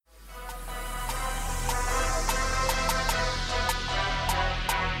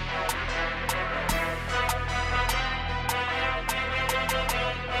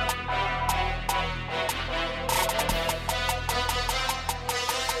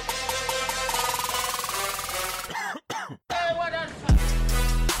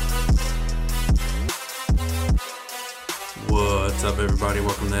What's up, everybody?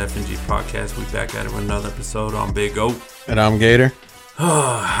 Welcome to FNG Podcast. We back at it with another episode. I'm Big O. And I'm Gator.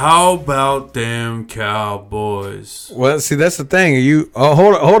 How about them Cowboys? Well, see, that's the thing.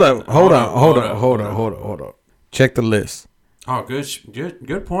 Hold up. Check the list. Oh,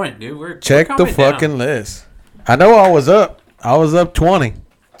 good point, dude. Check the fucking list. I know I was up. I was up 20.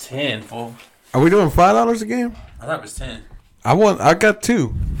 10, fool. Are we doing $5 a game? I thought it was 10. I got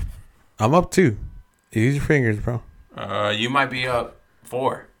 2. I'm up 2. Use your fingers, bro. You might be up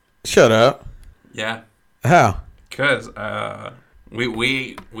 4. Shut up. Yeah. How? Because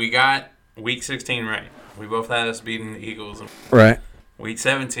we got week 16 right. We both had us beating the Eagles. Right. Week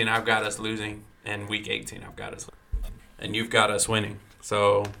 17, I've got us losing, and week 18, I've got us losing. And you've got us winning.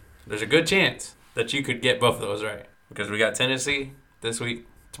 So there's a good chance that you could get both of those right. Because we got Tennessee this week,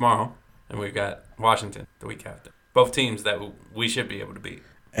 tomorrow, and we've got Washington the week after. Both teams that we should be able to beat.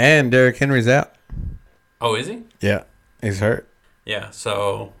 And Derrick Henry's out. Oh, is he? Yeah. He's hurt. Yeah,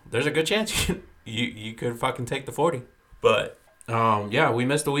 so there's a good chance you could fucking take the 40. But, yeah, we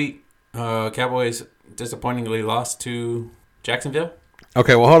missed a week. Cowboys disappointingly lost to Jacksonville.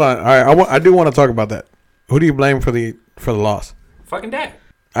 Okay, well, hold on. All right, I do want to talk about that. Who do you blame for the loss? Fucking Dak.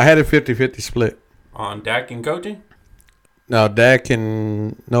 I had a 50-50 split. On Dak and coaching? No, Dak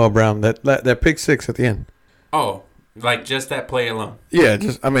and Noah Brown. That pick six at the end. Oh, like just that play alone. Yeah,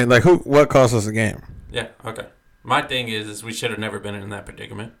 what cost us the game? Yeah, okay. My thing is we should have never been in that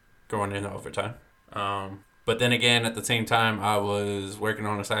predicament going into overtime. But then again, at the same time, I was working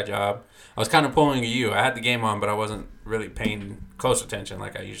on a side job. I was kind of pulling you. I had the game on, but I wasn't really paying close attention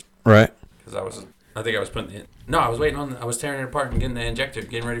like I usually. Right. Because I was putting it. No, I was waiting on. I was tearing it apart and getting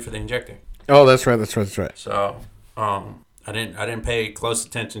ready for the injector. Oh, that's right. So, I didn't pay close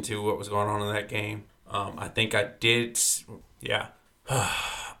attention to what was going on in that game. I think I did. Yeah.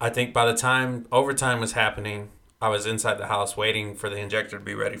 I think by the time overtime was happening, I was inside the house waiting for the injector to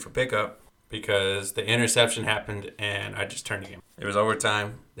be ready for pickup because the interception happened and I just turned the game. It was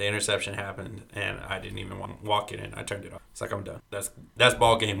overtime. The interception happened and I didn't even want to walk it in. I turned it off. It's like, I'm done. That's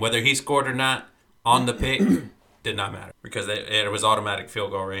ball game. Whether he scored or not on the pick did not matter because it was automatic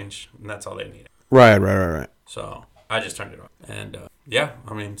field goal range and that's all they needed. Right. So I just turned it off. And yeah,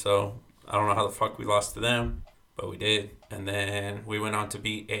 I mean, so I don't know how the fuck we lost to them, but we did. And then we went on to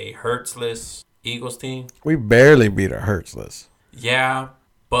beat a Hurtsless Eagles team. We barely beat a Hurtsless. Yeah,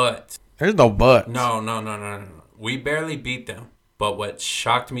 but... There's no but. No. We barely beat them. But what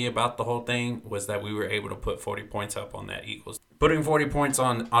shocked me about the whole thing was that we were able to put 40 points up on that Eagles. Putting 40 points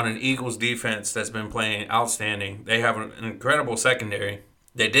on an Eagles defense that's been playing outstanding. They have an incredible secondary.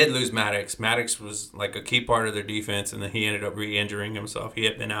 They did lose Maddox. Maddox was like a key part of their defense, and then he ended up re-injuring himself. He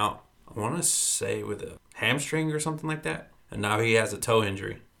had been out, I want to say, with a hamstring or something like that. And now he has a toe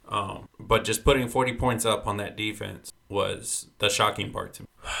injury. But just putting 40 points up on that defense was the shocking part to me.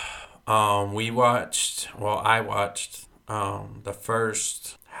 I watched the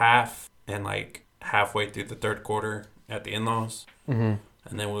first half and like halfway through the third quarter at the in-laws. Mm-hmm.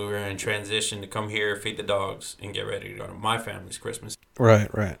 And then we were in transition to come here, feed the dogs, and get ready to go to my family's Christmas.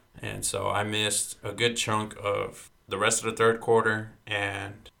 Right. And so I missed a good chunk of the rest of the third quarter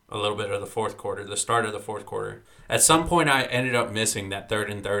and a little bit of the fourth quarter, the start of the fourth quarter. At some point, I ended up missing that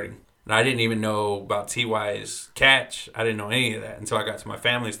 3rd and 30. And I didn't even know about T.Y.'s catch. I didn't know any of that until I got to my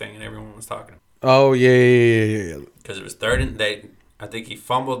family's thing and everyone was talking. Oh, yeah. Because it was 3rd and I think he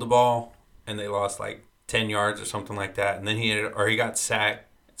fumbled the ball and they lost like 10 yards or something like that. And then he got sacked.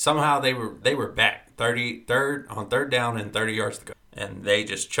 Somehow they were back on third down and 30 yards to go. And they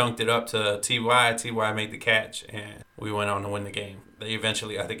just chunked it up to T.Y. T.Y. made the catch and we went on to win the game. They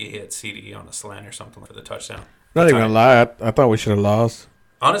eventually, I think he hit CD on a slant or something for the touchdown. Not even gonna lie, I thought we should have lost.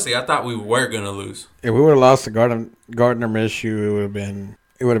 Honestly, I thought we were gonna lose. If we would have lost to Gardner Minshew, it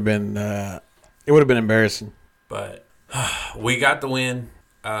would have been embarrassing. But we got the win.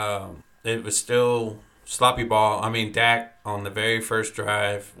 It was still sloppy ball. I mean, Dak on the very first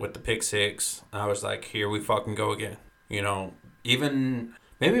drive with the pick six, I was like, here we fucking go again. You know, even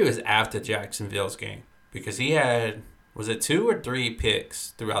maybe it was after Jacksonville's game because he had, was it 2 or 3 picks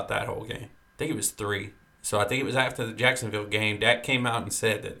throughout that whole game? I think it was 3. So I think it was after the Jacksonville game, Dak came out and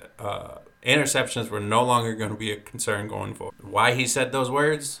said that interceptions were no longer going to be a concern going forward. Why he said those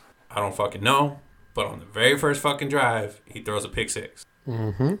words, I don't fucking know. But on the very first fucking drive, he throws a pick six.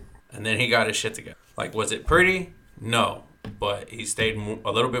 Mm-hmm. And then he got his shit together. Like, was it pretty? No. But he stayed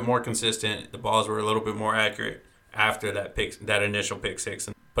a little bit more consistent. The balls were a little bit more accurate after that initial pick six.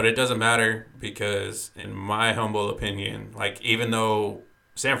 But it doesn't matter because, in my humble opinion, like, even though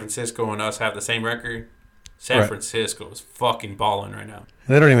San Francisco and us have the same record, San Francisco is fucking balling right now.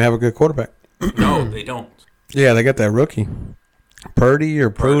 They don't even have a good quarterback. No, they don't. Yeah, they got that rookie. Purdy or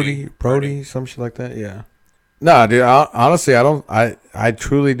Purdy, some shit like that. Yeah. No, dude. Honestly, I don't. I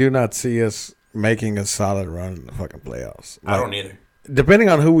truly do not see us making a solid run in the fucking playoffs. I don't either. Depending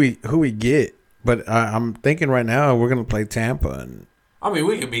on who we get, but I'm thinking right now we're gonna play Tampa, and I mean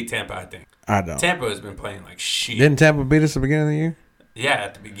we could beat Tampa. I think. I don't. Tampa has been playing like shit. Didn't Tampa beat us at the beginning of the year? Yeah,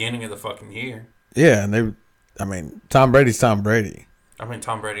 at the beginning of the fucking year. Yeah, and Tom Brady's Tom Brady. I mean,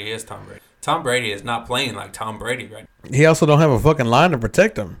 Tom Brady is Tom Brady. Tom Brady is not playing like Tom Brady right now. He also don't have a fucking line to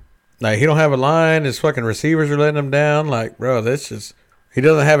protect him. Like, he don't have a line. His fucking receivers are letting him down. Like, bro, that's just... He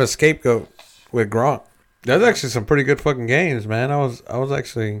doesn't have a scapegoat with Gronk. There's actually some pretty good fucking games, man. I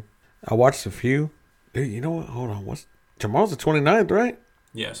watched a few. Dude, you know what? Hold on. Tomorrow's the 29th, right?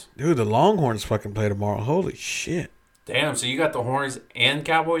 Yes. Dude, the Longhorns fucking play tomorrow. Holy shit. Damn, so you got the Horns and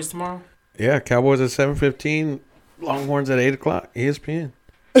Cowboys tomorrow? Yeah, Cowboys at 7:15. Longhorns at 8 o'clock. ESPN.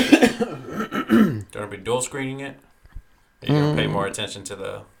 Gonna be dual screening it? Are you gonna pay more attention to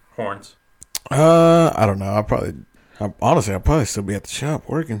the Horns? I don't know. I'll probably still be at the shop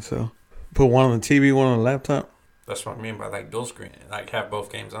working, so put one on the TV, one on the laptop. That's what I mean by like dual screen. Like have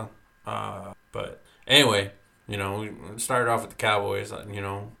both games on. But anyway, we started off with the Cowboys.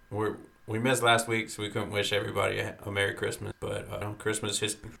 We missed last week, so we couldn't wish everybody a Merry Christmas. But Christmas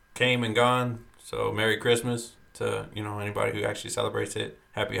just came and gone. So Merry Christmas to anybody who actually celebrates it.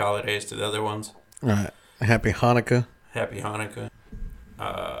 Happy holidays to the other ones. All right. Happy Hanukkah. Happy Hanukkah.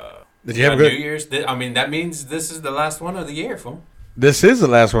 Did you have a good New Year's? That means this is the last one of the year, fool. This is the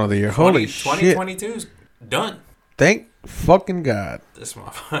last one of the year. Holy shit. 2022 is done. Thank fucking God. This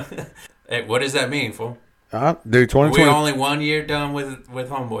motherfucker. Hey, what does that mean, fool? Dude, 2020. We only 1 year done with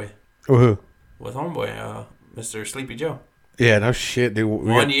Homeboy. Who? With Homeboy, Mr. Sleepy Joe. Yeah, no shit, dude.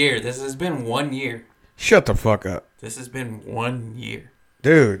 1 year. This has been 1 year. Shut the fuck up. This has been 1 year.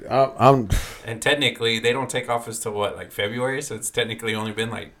 Dude, I'm... And technically, they don't take office till what, like February? So it's technically only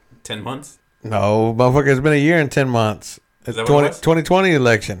been like 10 months? No, motherfucker, it's been a year and 10 months. Is that what it was? 2020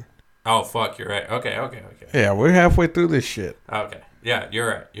 election. Oh, fuck, you're right. Okay. Yeah, we're halfway through this shit. Okay. Yeah,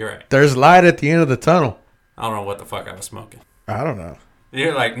 you're right. There's light at the end of the tunnel. I don't know what the fuck I was smoking. I don't know.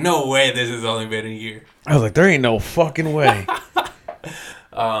 You're like, no way this has only been a year. I was like, there ain't no fucking way.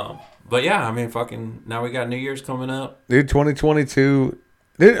 But yeah, I mean, fucking, now we got New Year's coming up. Dude, 2022...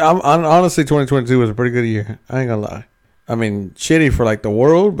 Dude, honestly, 2022 was a pretty good year. I ain't gonna lie. I mean, shitty for like the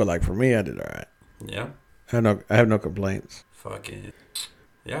world, but like for me, I did all right. Yeah. I have no complaints. Fucking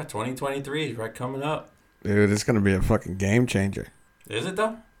yeah, 2023 is right coming up. Dude, it's gonna be a fucking game changer. Is it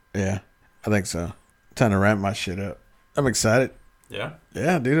though? Yeah, I think so. Time to ramp my shit up. I'm excited. Yeah.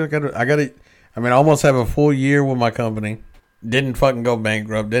 Yeah, dude, I gotta. I mean, I almost have a full year with my company. Didn't fucking go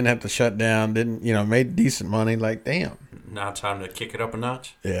bankrupt. Didn't have to shut down. Didn't made decent money. Like, damn. Now time to kick it up a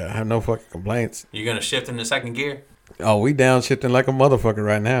notch. Yeah, I have no fucking complaints. You gonna shift into second gear? Oh, we downshifting like a motherfucker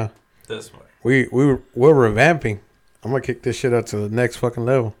right now. This way. We're revamping. I'm gonna kick this shit up to the next fucking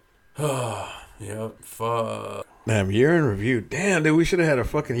level. Yep. Fuck. Damn, year in review. Damn, dude, we should have had a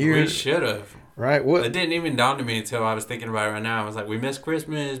fucking year. We should have. Right? What? It didn't even dawn to me until I was thinking about it right now. I was like, we missed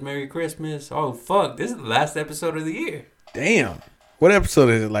Christmas. Merry Christmas. Oh fuck, this is the last episode of the year. Damn. What episode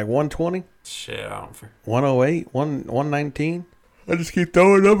is it? Like 120? Shit, I don't. 108? 119? I just keep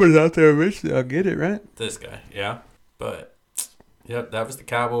throwing numbers out there. Eventually, I'll get it, right? This guy, yeah. But, yep, that was the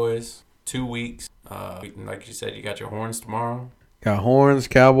Cowboys. 2 weeks. Like you said, you got your Horns tomorrow. Got Horns,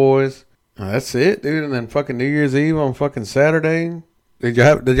 Cowboys. That's it, dude. And then fucking New Year's Eve on fucking Saturday. Did you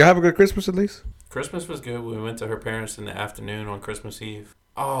have a good Christmas at least? Christmas was good. We went to her parents in the afternoon on Christmas Eve.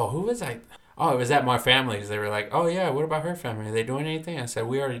 Oh, who was I? Oh, it was at my family's. They were like, oh, yeah, what about her family? Are they doing anything? I said,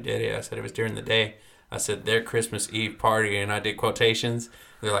 we already did it. I said, it was during the day. I said, their Christmas Eve party, and I did quotations.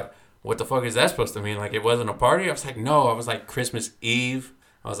 They're like, what the fuck is that supposed to mean? Like, it wasn't a party? I was like, no. I was like, Christmas Eve.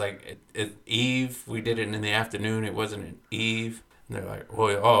 I was like, it Eve. We did it in the afternoon. It wasn't an Eve. And they're like,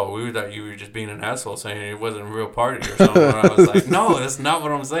 well, we thought you were just being an asshole saying it wasn't a real party or something. And I was like, no, that's not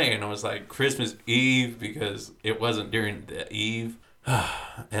what I'm saying. I was like, Christmas Eve because it wasn't during the Eve.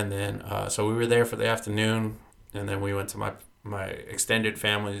 And then, so we were there for the afternoon, and then we went to my extended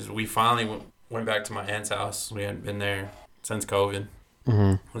families. We finally went back to my aunt's house. We hadn't been there since COVID.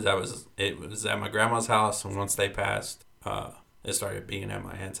 Mm-hmm. It was at my grandma's house, and once they passed, it started being at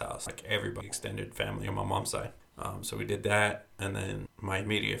my aunt's house. Like everybody, extended family on my mom's side. So we did that, and then my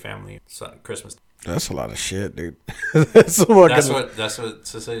immediate family, Christmas. That's a lot of shit, dude. That's what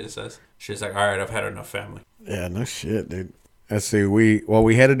Cecilia says. She's like, all right, I've had enough family. Yeah, no shit, dude. Let's see.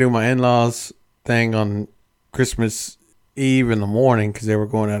 We had to do my in-laws thing on Christmas Eve in the morning because they were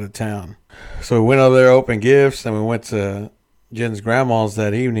going out of town. So we went over there, opened gifts, and we went to Jen's grandma's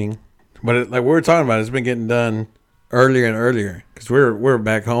that evening. But like we were talking about, it's been getting done earlier and earlier because we're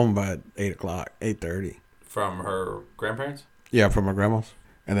back home by 8:00, 8:30. From her grandparents? Yeah, from my grandma's.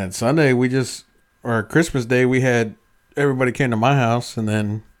 And then Sunday or Christmas Day we had everybody came to my house, and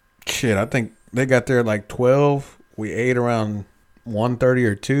then shit, I think they got there at like 12. We ate around 1:30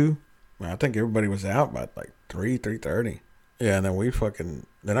 or 2. I think everybody was out by like 3:30. Yeah, and then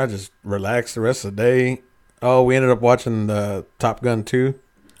then I just relaxed the rest of the day. Oh, we ended up watching the Top Gun 2.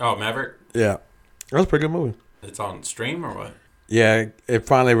 Oh, Maverick? Yeah. That was a pretty good movie. It's on stream or what? Yeah, it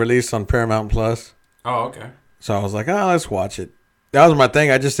finally released on Paramount Plus. Oh, okay. So I was like, let's watch it. That was my thing.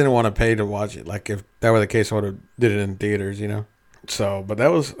 I just didn't want to pay to watch it. Like, if that were the case, I would have did it in theaters, you know? So, but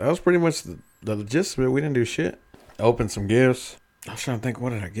that was pretty much the gist of it. We didn't do shit. Opened some gifts. I was trying to think, what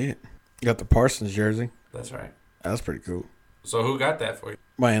did I get? Got the Parsons jersey. That's right. That was pretty cool. So who got that for you?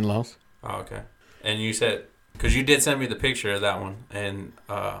 My in-laws. Oh, okay. And you said, because you did send me the picture of that one, and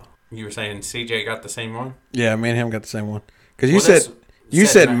you were saying CJ got the same one? Yeah, me and him got the same one. Because you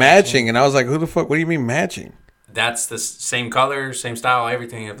said matching, and I was like, who the fuck? What do you mean matching? That's the same color, same style,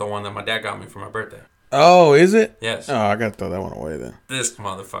 everything of the one that my dad got me for my birthday. Oh, is it? Yes. Oh, I gotta throw that one away then. This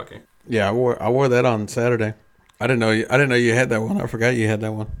motherfucker. Yeah, I wore that on Saturday. I didn't know you had that one. I forgot you had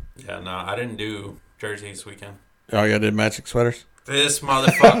that one. Yeah, no, I didn't do jerseys weekend. Oh, yeah, did matching sweaters? This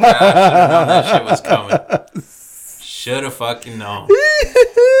motherfucker, I should have known that shit was coming. Should have fucking known.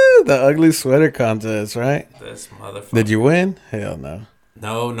 The ugly sweater contest, right? This motherfucker. Did you win? Hell no.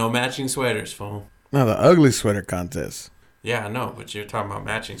 No matching sweaters, fool. No, the ugly sweater contest. Yeah, I know, but you're talking about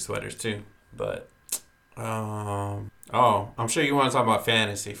matching sweaters too. But, I'm sure you want to talk about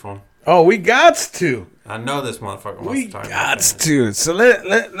fantasy, fool. Oh, we got to. I know this motherfucker wants to talk about fantasy. to. So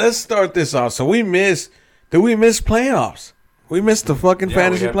let's start this off. So did we miss playoffs? We missed the fucking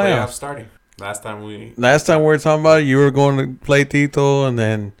fantasy we had playoffs. starting. Last time we were talking about it, you were going to play Tito, and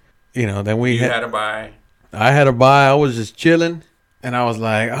then, then we had a bye. I had a bye. I was just chilling, and I was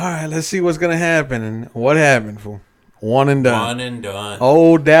like, all right, let's see what's going to happen. And what happened, fool? One and done. One and done.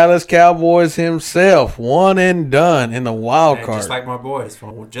 Old Dallas Cowboys himself. One and done in the wild card. Just like my boys,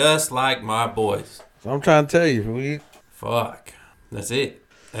 fool. Just like my boys. So I'm trying to tell you, fool. Fuck. That's it.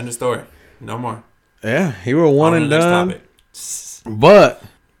 End of story. No more. Yeah, he were one and done. Next topic. But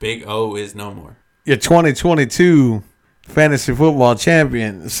Big O is no more. Your 2022 fantasy football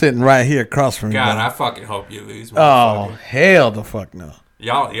champion is sitting right here across from you. God, I fucking hope you lose. Oh, hell the fuck no.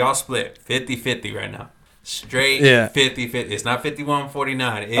 Y'all split 50-50 right now. Straight 50-50. It's not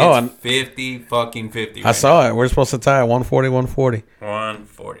 51-49. It's 50 fucking 50. I saw it. We're supposed to tie at 140.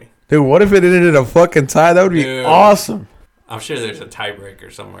 140. Dude, what if it ended a fucking tie? That would be awesome. I'm sure there's a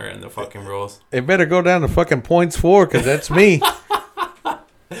tiebreaker somewhere in the fucking rules. It better go down to fucking points 4 because that's me.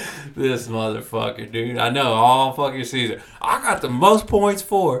 This motherfucker, dude. I know all fucking season. I got the most points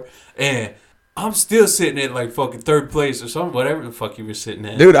for, and I'm still sitting at like fucking third place or something, whatever the fuck you were sitting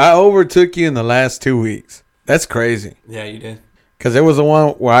at. Dude, I overtook you in the last 2 weeks. That's crazy. Yeah, you did. Because there was the one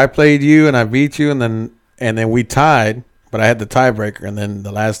where I played you and I beat you, and then we tied, but I had the tiebreaker, and then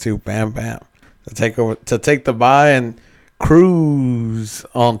the last two, bam, to take the bye and cruise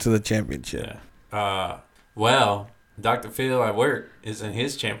onto the championship. Yeah. Well, Dr. Phil at work is in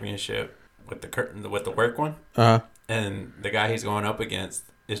his championship with the work one. Uh-huh. And the guy he's going up against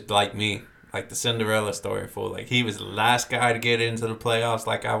is like me, like the Cinderella story fool. Like he was the last guy to get into the playoffs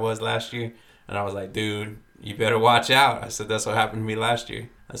like I was last year. And I was like, dude, you better watch out. I said, that's what happened to me last year.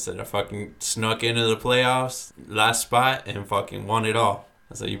 I said, I fucking snuck into the playoffs, last spot, and fucking won it all.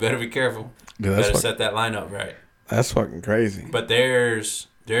 I said, you better be careful. Dude, you better set that lineup right. That's fucking crazy. But theirs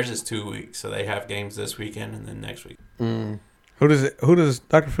is 2 weeks, so they have games this weekend and then next week. Who does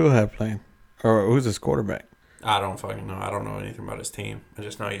Dr. Phil have playing? Or who's his quarterback? I don't fucking know. I don't know anything about his team. I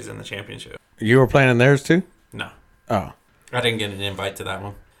just know he's in the championship. You were playing in theirs too? No. Oh. I didn't get an invite to that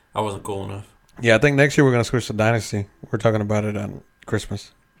one. I wasn't cool enough. Yeah, I think next year we're going to switch to Dynasty. We're talking about it on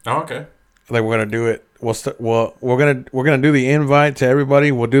Christmas. Oh, okay. Like we're going to do it. We're going to do the invite to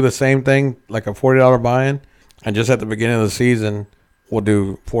everybody. We'll do the same thing, like a $40 buy-in. And just at the beginning of the season, we'll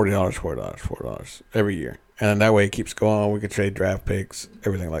do $40 every year. And then that way it keeps going. We can trade draft picks,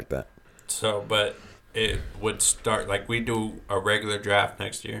 everything like that. So, but it would start, like we do a regular draft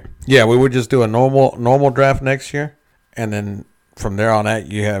next year. Yeah, we would just do a normal draft next year. And then from there on out,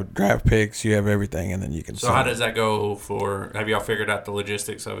 you have draft picks, you have everything, and then you can So how does that go have y'all figured out the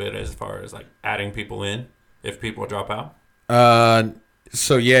logistics of it as far as like adding people in if people drop out?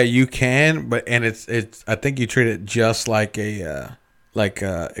 So yeah, you can, but it's I think you treat it just like a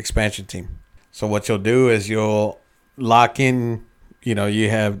expansion team. So what you'll do is you'll lock in, you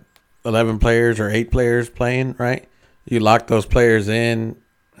have 11 players or 8 players playing, right? You lock those players in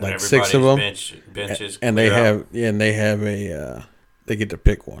like 6 of them, benches, and they have a they get to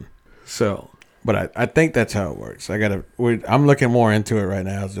pick one. So, but I think that's how it works. I'm looking more into it right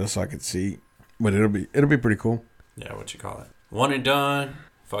now just so I can see, but it'll be pretty cool. Yeah, what you call it? One and done.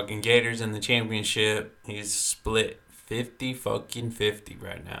 Fucking Gators in the championship. He's split 50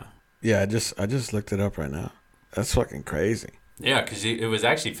 right now. Yeah, I just looked it up right now. That's fucking crazy. Yeah, because it was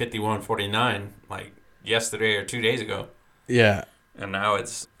actually 51-49 like yesterday or 2 days ago. Yeah. And now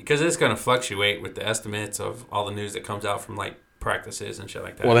it's because it's going to fluctuate with the estimates of all the news that comes out from like practices and shit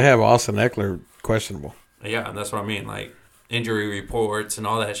like that. Well, they have Austin Eckler questionable. Yeah, and that's what I mean, like injury reports and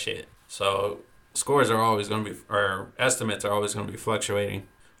all that shit. So scores are always going to be, or estimates are always going to be fluctuating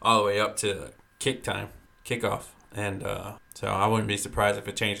all the way up to kickoff. And so I wouldn't be surprised if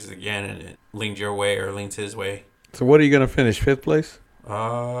it changes again and it leans your way or leans his way. So what are you going to finish, 5th place?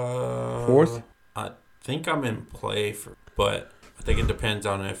 4th? I think I'm in play but I think it depends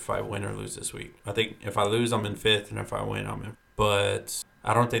on if I win or lose this week. I think if I lose, I'm in 5th, and if I win, I'm in. But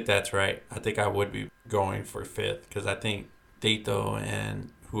I don't think that's right. I think I would be going for 5th because I think Dito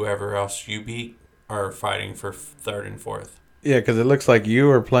and whoever else you beat are fighting for 3rd and 4th. Yeah, because it looks like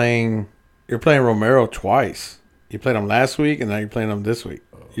you're playing Romero twice. You played him last week, and now you're playing him this week.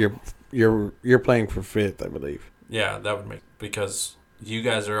 You're playing for 5th, I believe. Yeah, that would make, because you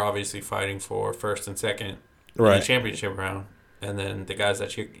guys are obviously fighting for 1st and 2nd in right. the championship round, and then the guys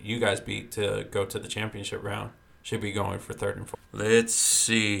that you guys beat to go to the championship round should be going for 3rd and 4th. Let's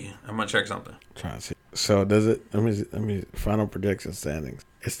see. I'm gonna check something. Trying to see. So does it? Let me final prediction standings.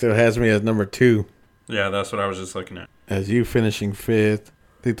 It still has me as number 2. Yeah, that's what I was just looking at. As you finishing 5th,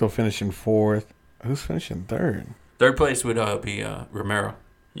 Tito finishing 4th. Who's finishing 3rd? 3rd place would be Romero.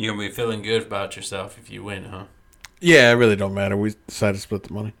 You're gonna be feeling good about yourself if you win, huh? Yeah, it really don't matter. We decided to split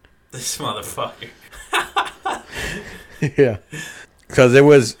the money. This motherfucker. Yeah, because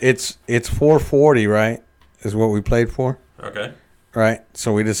it's 440, right? Is what we played for. Okay. Right.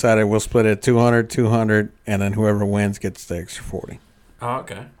 So we decided we'll split it 200, and then whoever wins gets the extra 40. Oh,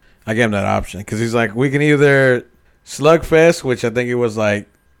 okay. I gave him that option because he's like, we can either slugfest, which I think it was like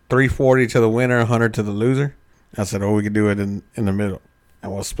 340 to the winner, 100 to the loser. I said, we could do it in the middle,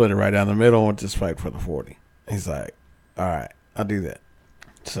 and we'll split it right down the middle and we'll just fight for the 40. He's like, all right, I'll do that.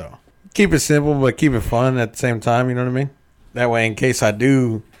 So keep it simple, but keep it fun at the same time. You know what I mean? That way, in case I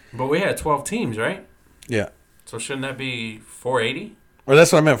do. But we had 12 teams, right? Yeah. So shouldn't that be 480? Well,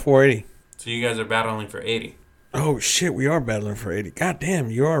 that's what I meant, 480. So you guys are battling for 80. Oh, shit, we are battling for 80. God damn,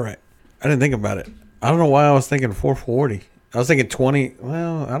 you are right. I didn't think about it. I don't know why I was thinking 440. I was thinking 20.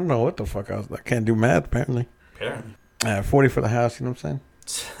 Well, I don't know what the fuck I can't do math, apparently. 40 for the house, you know what I'm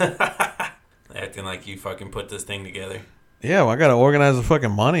saying? Acting like you fucking put this thing together. Yeah, well, I got to organize the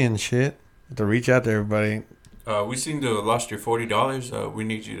fucking money and shit. To reach out to everybody. We seem to have lost your $40. We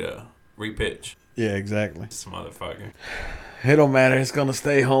need you to repitch. Yeah, exactly. This motherfucker. It don't matter. It's going to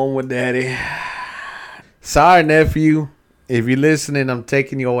stay home with daddy. Sorry, nephew. If you're listening, I'm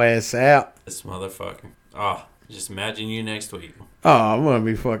taking your ass out. This motherfucker. Oh, just imagine you next week. Oh, I'm going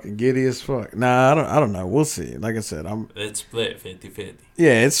to be fucking giddy as fuck. Nah, I don't know. We'll see. Like I said, it's split 50-50.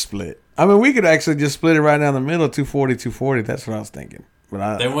 Yeah, it's split. I mean, we could actually just split it right down the middle, 240. That's what I was thinking.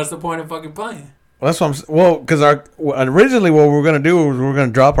 But then what's the point of fucking playing? Well, that's what I'm. Well, because originally what we were gonna do was we were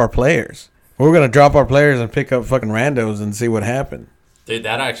gonna drop our players. We were gonna drop our players and pick up fucking randos and see what happened. Dude,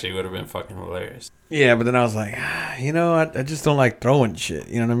 that actually would have been fucking hilarious. Yeah, but then I was like, I just don't like throwing shit.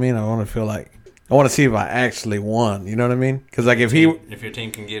 You know what I mean? I want to see if I actually won. You know what I mean? Because like if your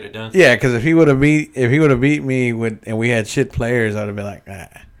team can get it done. Yeah, because if he would have beat me and we had shit players, I'd have been like,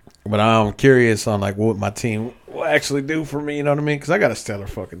 But I'm curious on like what my team will actually do for me. You know what I mean? Because I got a stellar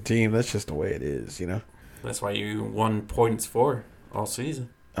fucking team. That's just the way it is. You know. That's why you won points for all season.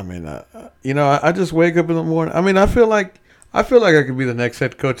 I mean, I just wake up in the morning. I mean, I feel like I could be the next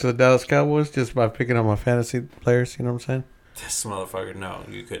head coach of the Dallas Cowboys just by picking up my fantasy players. You know what I'm saying? This motherfucker, no,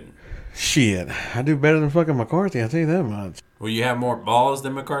 you couldn't. Shit, I do better than fucking McCarthy. I'll tell you that much. Will you have more balls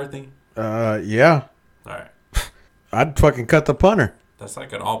than McCarthy? Yeah. All right. I'd fucking cut the punter. That's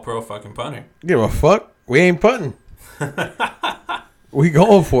like an all-pro fucking punter. Give a fuck. We ain't punting. We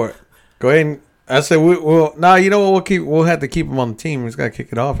going for it. Go ahead and I said you know what, we'll have to keep him on the team. We just gotta kick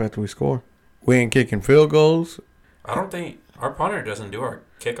it off after we score. We ain't kicking field goals. I don't think our punter doesn't do our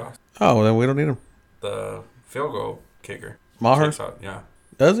kickoffs. Oh, well, then we don't need him. The field goal kicker. Maher? Yeah.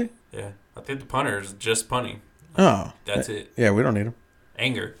 Does he? Yeah. I think the punter is just punting. Oh. That's it. Yeah, we don't need him.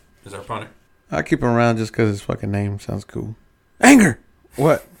 Anger is our punter. I keep him around just because his fucking name sounds cool. Anger!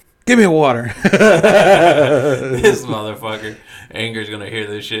 What? Give me water. This motherfucker. Anger's going to hear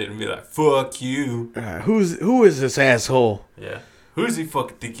this shit and be like, fuck you. Who is this asshole? Yeah. Who does he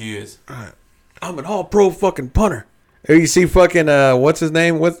fucking think he is? I'm an all-pro fucking punter. Or you see fucking, what's his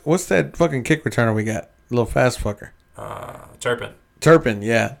name? What's that fucking kick returner we got? Little fast fucker. Turpin,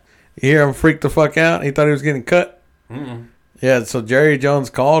 yeah. You hear him freak the fuck out? He thought he was getting cut? Mm-mm. Yeah, so Jerry Jones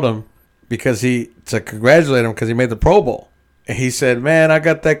called him to congratulate him because he made the Pro Bowl. And he said, man, I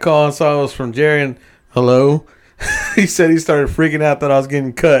got that call and saw it was from Jerry and hello. He said he started freaking out that I was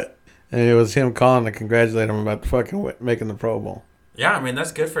getting cut. And it was him calling to congratulate him about fucking making the Pro Bowl. Yeah, I mean,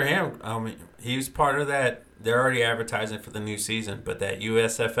 that's good for him. He was part of that. They're already advertising for the new season, but that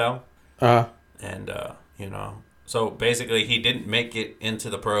USFL. And, so basically he didn't make it into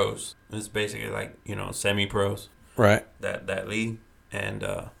the pros. It was basically like, semi-pros. Right. That league. And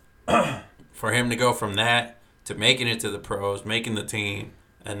for him to go from that to making it to the pros, making the team,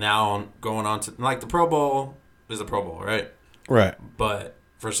 and now going on to, like, the Pro Bowl is the Pro Bowl, right? Right. But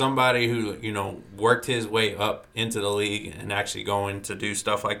for somebody who, worked his way up into the league and actually going to do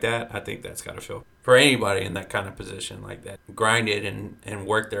stuff like that, I think that's got to feel. For anybody in that kind of position like that, grinded and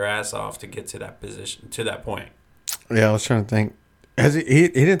worked their ass off to get to that position, to that point. Yeah, I was trying to think. Has he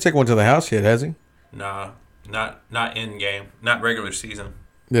didn't take one to the house yet, has he? Nah, not in game, not regular season.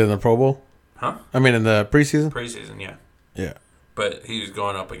 Did in the Pro Bowl? Huh? I mean, in the preseason? Preseason, yeah. Yeah. But he was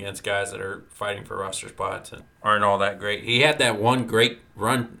going up against guys that are fighting for roster spots and aren't all that great. He had that one great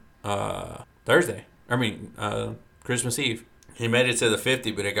run Thursday. Christmas Eve. He made it to the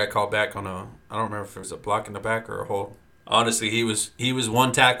 50, but it got called back on I don't remember if it was a block in the back or a hold. Honestly, he was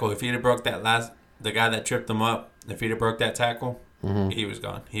one tackle. If he'd have broke the guy that tripped him up, if he'd have broke that tackle, he was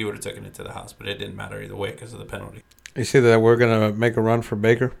gone. He would have taken it to the house, but it didn't matter either way because of the penalty. You see that we're going to make a run for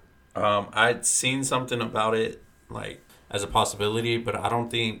Baker? I'd seen something about it, like, as a possibility, but I don't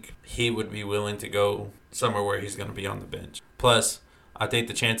think he would be willing to go somewhere where he's going to be on the bench. Plus, I think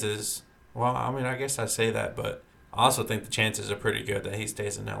the chances, I guess I say that, but I also think the chances are pretty good that he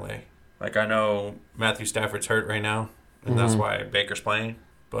stays in L.A. Like, I know Matthew Stafford's hurt right now, and that's why Baker's playing.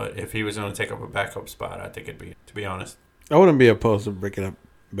 But if he was going to take up a backup spot, I think it'd be, to be honest. I wouldn't be opposed to breaking up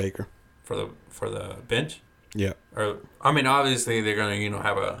Baker. For the bench? Yeah. Or, obviously they're going to,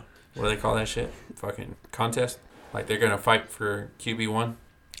 have a, what do they call that shit? Fucking contest? Like, they're going to fight for QB1?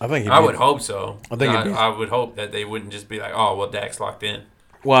 I would hope so. I would hope that they wouldn't just be like, oh, well, Dak's locked in.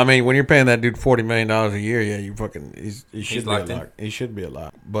 Well, I mean, when you're paying that dude $40 million a year, yeah, he should be locked a lock. He should be a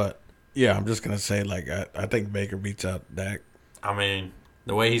lock. But, yeah, I'm just going to say, like, I think Baker beats out Dak. I mean,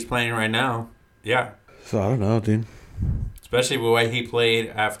 the way he's playing right now, yeah. So, I don't know, dude. Especially the way he played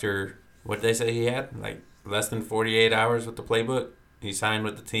after, what did they say he had? Like, less than 48 hours with the playbook. He signed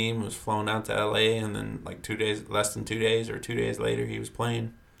with the team, was flown out to L.A., and then, like, less than 2 days or 2 days later, he was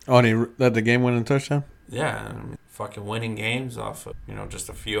playing. Oh, and he led the game-winning touchdown? Yeah, fucking winning games off of, just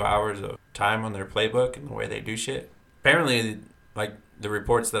a few hours of time on their playbook and the way they do shit. Apparently, like, the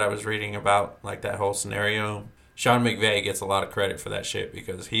reports that I was reading about, like, that whole scenario, Sean McVay gets a lot of credit for that shit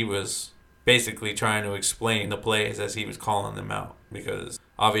because he was basically trying to explain the plays as he was calling them out. Because,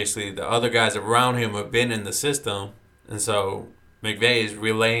 obviously, the other guys around him have been in the system, and so McVay is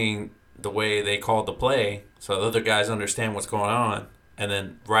relaying the way they called the play so the other guys understand what's going on. And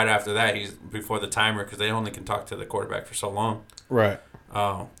then right after that, he's before the timer because they only can talk to the quarterback for so long. Right.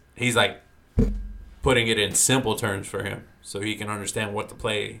 He's like putting it in simple terms for him so he can understand what the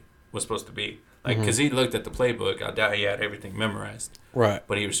play was supposed to be. Like, because he looked at the playbook, I doubt he had everything memorized. Right.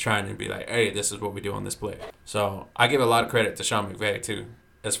 But he was trying to be like, hey, this is what we do on this play. So I give a lot of credit to Sean McVay too,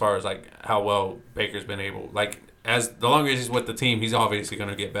 as far as like how well Baker's been able. Like, as the longer he's with the team, he's obviously going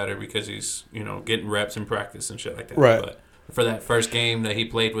to get better because he's getting reps in practice and shit like that. Right. But for that first game that he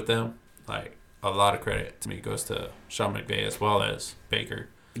played with them, like, a lot of credit to me goes to Sean McVay as well as Baker.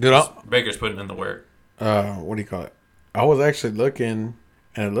 Baker's putting in the work. What do you call it? I was actually looking,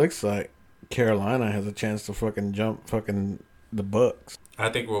 and it looks like Carolina has a chance to fucking jump fucking the Bucks. I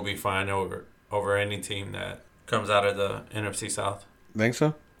think we'll be fine over any team that comes out of the NFC South. Think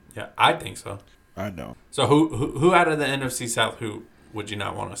so? Yeah, I think so. I don't. So who out of the NFC South who would you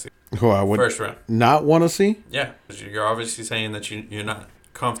not want to see? Who I would first round not want to see? Yeah, because you're obviously saying that you're not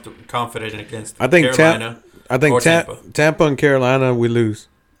confident against I think Carolina. I think Tampa and Carolina we lose.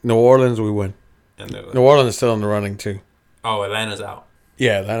 New Orleans we win. New Orleans is still in the running too. Oh, Atlanta's out.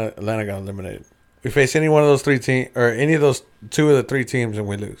 Yeah, Atlanta got eliminated. We face any one of those three teams or any of those two of the three teams and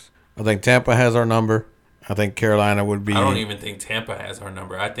we lose. I think Tampa has our number. I think Carolina would be. I don't even think Tampa has our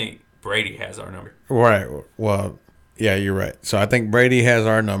number. I think Brady has our number. Right. Well, yeah, you're right. So I think Brady has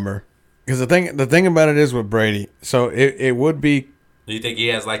our number. Because the thing about it is with Brady, so it would be. Do you think he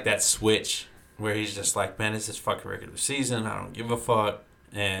has like that switch where he's just like, man, this is fucking regular season. I don't give a fuck,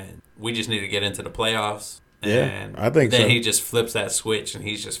 and we just need to get into the playoffs. And I think then so. he just flips that switch and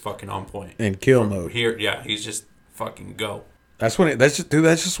he's just fucking on point. In kill mode. Here, yeah, he's just fucking go. That's when that's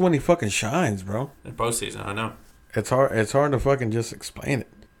just when he fucking shines, bro. In postseason, I know. It's hard to fucking just explain it.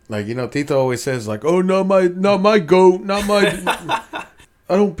 Like, Tito always says like, "Oh, not my goat, not my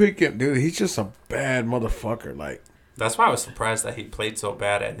I don't pick him." Dude, he's just a bad motherfucker. Like, that's why I was surprised that he played so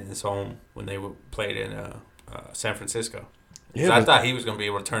bad at his home when they played in San Francisco. Yeah, I thought he was going to be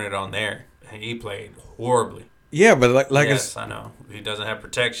able to turn it on there. And he played horribly. Yeah, but like yes, I know. He doesn't have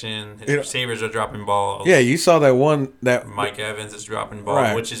protection. His receivers are dropping balls. Yeah, you saw that one that Mike Evans is dropping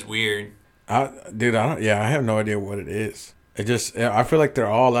balls, which is weird. I have no idea what it is. I feel like they're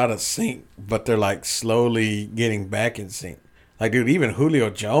all out of sync, but they're like slowly getting back in sync. Like, dude, even Julio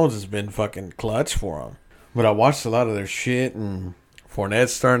Jones has been fucking clutch for him. But I watched a lot of their shit, and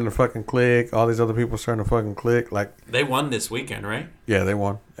Fournette's starting to fucking click. All these other people starting to fucking click. Like, they won this weekend, right? Yeah, they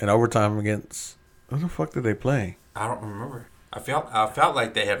won in overtime against. Who the fuck did they play? I don't remember. I felt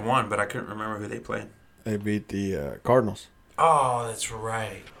like they had won, but I couldn't remember who they played. They beat the Cardinals. Oh, that's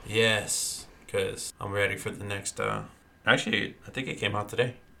right. Yes, because I'm ready for the next. Actually, I think it came out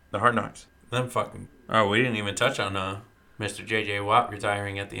today. The Hard Knocks. Them fucking. Oh, we didn't even touch on Mr. J.J. Watt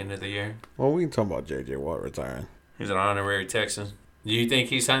retiring at the end of the year. Well, we can talk about J.J. Watt retiring. He's an honorary Texan. Do you think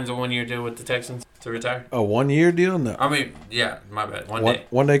he signs a 1 year deal with the Texans to retire? A 1 year deal? No. I mean, yeah, my bad. One day.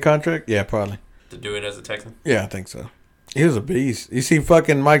 1 day contract? Yeah, probably. To do it as a Texan? Yeah, I think so. He was a beast. You see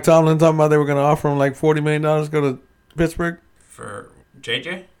fucking Mike Tomlin talking about they were going to offer him like $40 million to go to Pittsburgh? For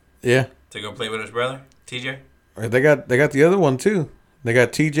JJ? Yeah. To go play with his brother, TJ? They got the other one too. They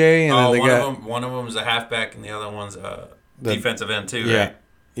got TJ and then they got one of them's a halfback and the other one's a defensive end too, yeah, right?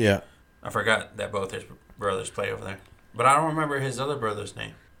 Yeah. I forgot that both his brothers play over there. But I don't remember his other brother's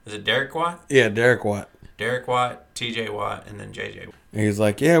name. Is it Derek Watt? Yeah, Derek Watt. Derek Watt, TJ Watt, and then JJ. And he's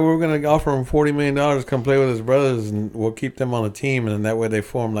like, yeah, we're going to offer him $40 million to come play with his brothers, and we'll keep them on the team, and then that way they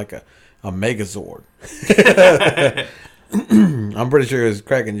form like a Megazord. I'm pretty sure he was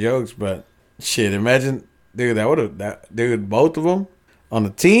cracking jokes, but shit, imagine, dude, both of them on the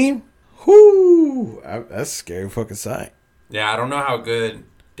team? Whoo! That's a scary fucking sight. Yeah, I don't know how good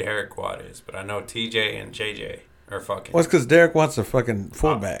Derek Watt is, but I know TJ and JJ are fucking. Well, it's because Derek Watt's a fucking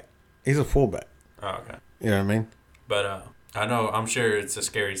fullback. He's a fullback. Oh, okay. You know what I mean? But I'm sure it's a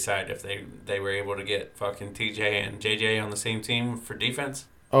scary sight if they were able to get fucking TJ and JJ on the same team for defense.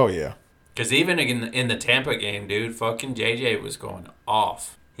 Oh, yeah. Because even in the Tampa game, dude, fucking JJ was going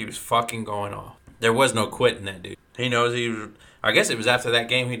off. He was fucking going off. There was no quitting that dude. He knows he was. I guess it was after that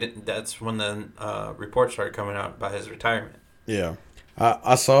game. That's when the reports started coming out about his retirement. Yeah,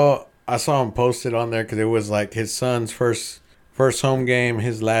 I saw him posted on there because it was like his son's first home game,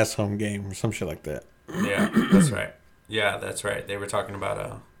 his last home game, or some shit like that. Yeah, that's right. Yeah, that's right. They were talking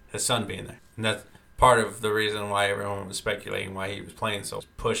about his son being there, and that's part of the reason why everyone was speculating why he was playing so,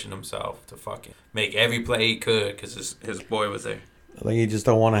 pushing himself to fucking make every play he could because his boy was there. I think he just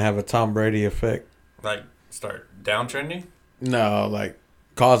don't want to have a Tom Brady effect. Like start downtrending. No, like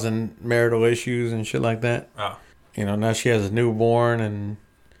causing marital issues and shit like that. Oh. Now she has a newborn and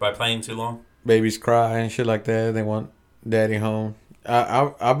by playing too long, babies cry and shit like that. They want daddy home.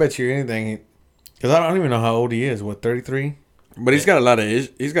 I bet you anything, because I don't even know how old he is. What, 33? But he's got a lot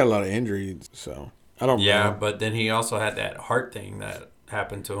of injuries. So I don't. Yeah, know. but then he also had that heart thing that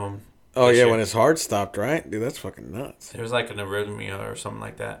happened to him. Oh yeah, when his heart stopped, right? Dude, that's fucking nuts. It was like an arrhythmia or something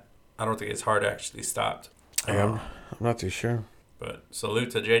like that. I don't think his heart actually stopped. I'm not too sure. But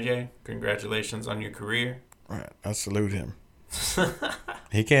salute to JJ. Congratulations on your career. Right, I salute him.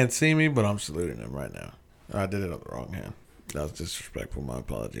 He can't see me, but I'm saluting him right now. I did it on the wrong hand. That was disrespectful. My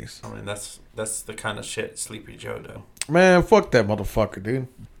apologies. I mean, that's the kind of shit Sleepy Joe do. Man, fuck that motherfucker, dude.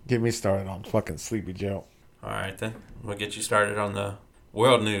 Get me started on fucking Sleepy Joe. All right, then. We'll get you started on the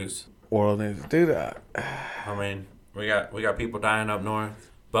world news. World news. Dude, I mean, we got people dying up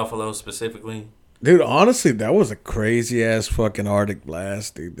north. Buffalo specifically. Dude, honestly, that was a crazy-ass fucking Arctic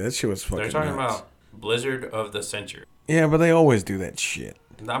blast, dude. That shit was fucking They're talking nuts. about blizzard of the century. Yeah, but they always do that shit.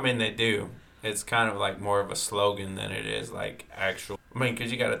 I mean, they do. It's kind of like more of a slogan than it is like actual. I mean,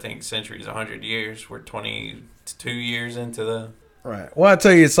 because you got to think centuries, 100 years. We're 22 years into the. Right. Well, I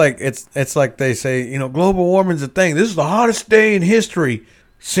tell you, it's like they say, global warming's a thing. This is the hottest day in history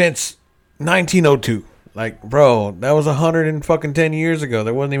since 1902. Like, bro, that was 110 years ago.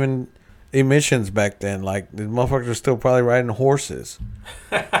 There wasn't even emissions back then. Like, the motherfuckers were still probably riding horses.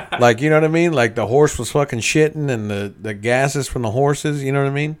 Like, you know what I mean? Like, the horse was fucking shitting and the gases from the horses, you know what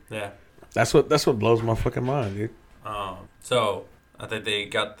I mean? Yeah. That's what blows my fucking mind, dude. So I think they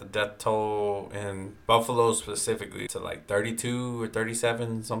got the death toll in Buffalo specifically to like 32 or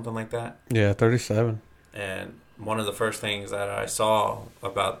 37, something like that. Yeah, 37. And one of the first things that I saw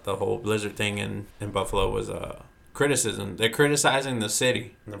about the whole blizzard thing in Buffalo was criticism. They're criticizing the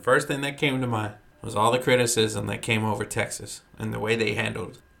city. And the first thing that came to mind was all the criticism that came over Texas and the way they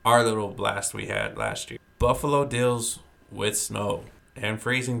handled our little blast we had last year. Buffalo deals with snow and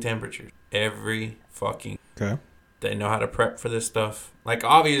freezing temperatures every fucking. Okay. They know how to prep for this stuff. Like,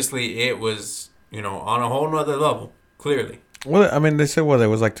 obviously, it was, on a whole nother level, clearly. Well, I mean, they said, there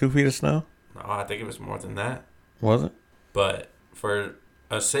was like 2 feet of snow? No, I think it was more than that. Was it? But for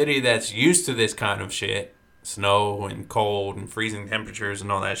a city that's used to this kind of shit, snow and cold and freezing temperatures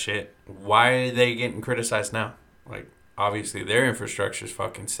and all that shit, why are they getting criticized now? Like, obviously, their infrastructure's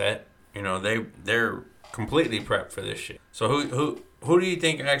fucking set. They're completely prepped for this shit. So who do you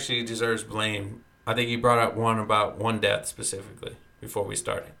think actually deserves blame? I think you brought up one death specifically before we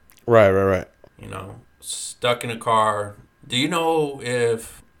started. Right. Stuck in a car. Do you know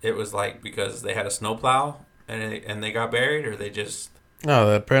if it was like because they had a snowplow and they got buried, or they just...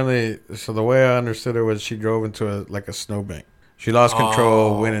 No, apparently, so the way I understood it was she drove into a snowbank. She lost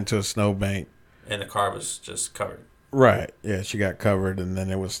control, went into a snowbank. And the car was just covered. Right. Yeah, she got covered, and then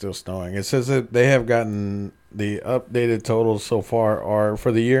it was still snowing. It says that they have gotten the updated totals so far are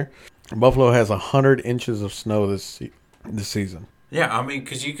for the year. Buffalo has 100 inches of snow this season. Yeah, I mean,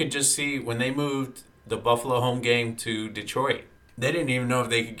 because you could just see when they moved the Buffalo home game to Detroit, they didn't even know if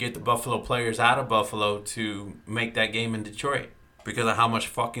they could get the Buffalo players out of Buffalo to make that game in Detroit because of how much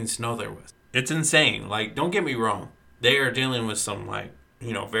fucking snow there was. It's insane. Like, don't get me wrong. They are dealing with some,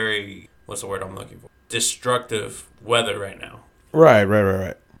 very, what's the word I'm looking for? Destructive weather right now.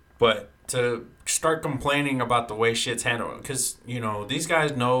 Right. But to start complaining about the way shit's handled, because, these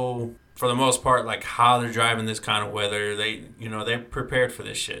guys know, for the most part, like, how they're driving this kind of weather. They're prepared for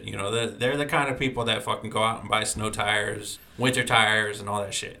this shit. They're the kind of people that fucking go out and buy snow tires, winter tires, and all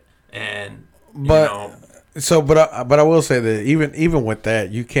that shit. And, But I will say that even with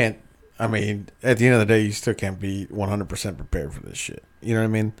that, you can't, I mean, at the end of the day, you still can't be 100% prepared for this shit. You know what I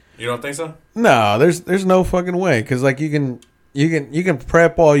mean? You don't think so? No, there's no fucking way. Because, like, you can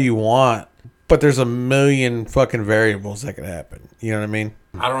prep all you want, but there's a million fucking variables that could happen. You know what I mean?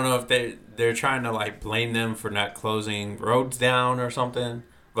 I don't know if they're trying to, like, blame them for not closing roads down or something.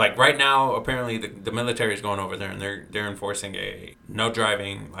 Like, right now, apparently the military is going over there and they're enforcing a no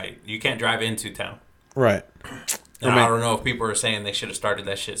driving. Like, you can't drive into town. Right. And I don't know if people are saying they should have started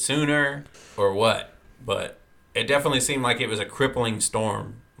that shit sooner or what, but it definitely seemed like it was a crippling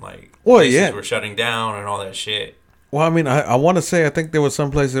storm. Like, places were shutting down and all that shit. Well, I mean, I want to say, I think there was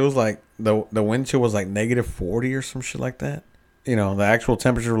some place it was like the wind chill was like -40 or some shit like that. The actual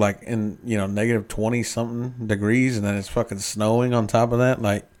temperature like in, negative 20 something degrees, and then it's fucking snowing on top of that.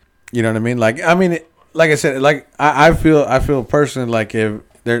 Like, you know what I mean? Like, I mean, like I said, like I feel personally like if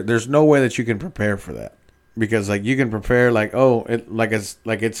there's no way that you can prepare for that. Because, like, you can prepare, like,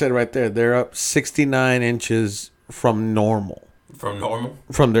 it said right there, they're up 69 inches from normal. From normal?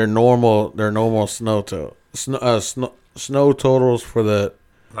 From their normal snow totals for the...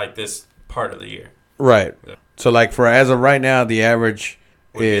 Like, this part of the year. Right. Yeah. So, like, for as of right now, the average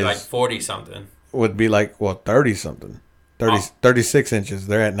would be like 40-something. Would be like, 30-something. 36 inches.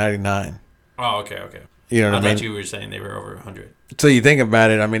 They're at 99. Oh, okay. You know what I mean? I thought you were saying they were over 100. So, you think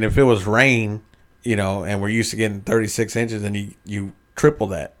about it, I mean, if it was rain... and we're used to getting 36 inches, and you triple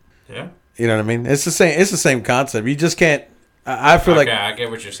that. Yeah. You know what I mean? It's the same concept. You just can't. I feel like I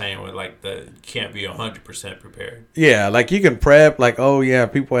get what you're saying with like you can't be 100% prepared. Yeah, like you can prep, like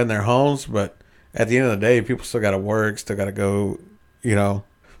people in their homes, but at the end of the day, people still got to work, still got to go.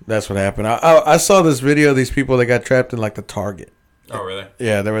 That's what happened. I saw this video of these people that got trapped in like the Target. Oh, really?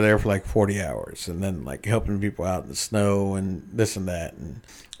 Yeah, they were there for like 40 hours, and then like helping people out in the snow and this and that. And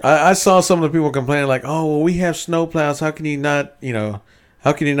I saw some of the people complaining like, "Oh, well, we have snow plows. How can you not?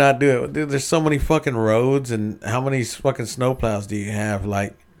 How can you not do it? Dude, there's so many fucking roads, and how many fucking snow plows do you have?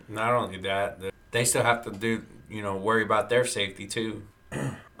 Like, not only that, they still have to do, worry about their safety too.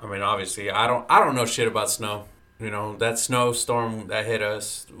 I mean, obviously, I don't know shit about snow. That snowstorm that hit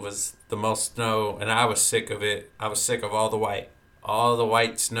us was the most snow, and I was sick of it. I was sick of all the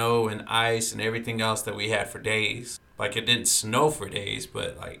white snow and ice and everything else that we had for days. Like, it didn't snow for days,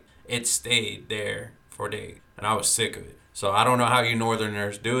 but like it stayed there for days, and I was sick of it. So I don't know how you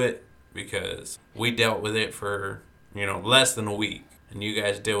Northerners do it, because we dealt with it for less than a week, and you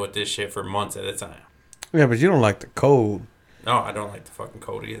guys deal with this shit for months at a time. Yeah, but you don't like the cold. No, I don't like the fucking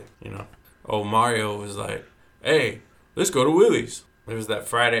cold either. Old Mario was like, "Hey, let's go to Willie's." It was that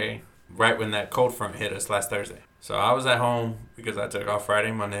Friday, right when that cold front hit us last Thursday. So I was at home because I took off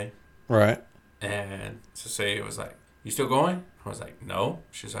Friday, Monday. Right. And Cecilia was like, "You still going?" I was like, "No."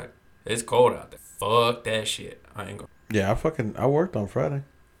 She's like, It's cold out there. Fuck that shit. I ain't going. Yeah, I worked on Friday.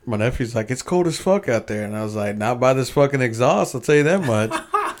 My nephew's like, it's cold as fuck out there. And I was like, not by this fucking exhaust, I'll tell you that much.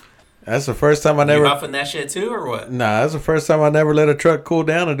 That's the first time I never... You huffing that shit too, or what? Nah, that's the first time I never let a truck cool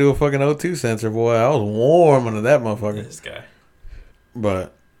down and do a fucking O2 sensor, boy. I was warm under that motherfucker. This guy.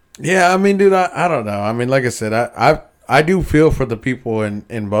 But, yeah, I mean, dude, I don't know. I mean, like I said, I do feel for the people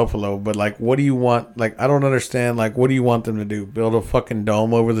in Buffalo, but, like, what do you want? Like, I don't understand, like, what do you want them to do? Build a fucking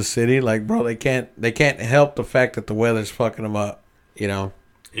dome over the city? Like, bro, they can't help the fact that the weather's fucking them up, you know?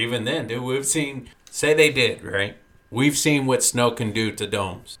 Even then, dude, we've seen... Say they did, right? We've seen what snow can do to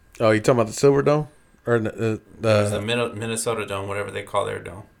domes. Oh, you talking about the Silver Dome? Or the Minnesota Dome, whatever they call their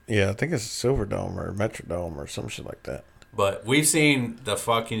dome. Yeah, I think it's a Silver Dome or Metrodome or some shit like that. But we've seen the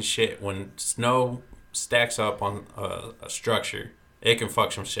fucking shit. When snow stacks up on a structure, it can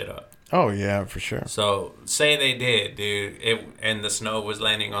fuck some shit up. Oh, yeah, for sure. So, say they did, dude, and the snow was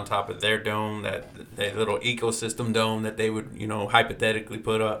landing on top of their dome, that little ecosystem dome that they would, hypothetically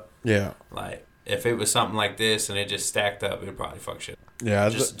put up. Yeah. Like, if it was something like this and it just stacked up, it'd probably fuck shit. Yeah.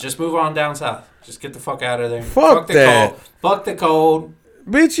 Just move on down south. Just get the fuck out of there. Fuck the that. Cold. Fuck the cold.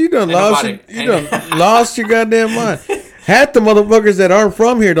 Bitch, you done lost your goddamn mind. Half the motherfuckers that aren't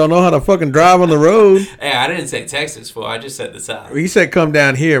from here don't know how to fucking drive on the road. Hey, I didn't say Texas, fool. I just said the south. You said come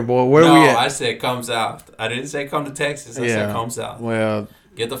down here, boy. Where we at? No, I said come south. I didn't say come to Texas. I said come south. Well,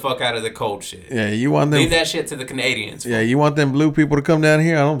 get the fuck out of the cold shit. Yeah, you want them... Leave that shit to the Canadians. Yeah, you want them blue people to come down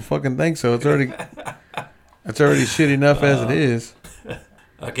here? I don't fucking think so. It's already shit enough as it is.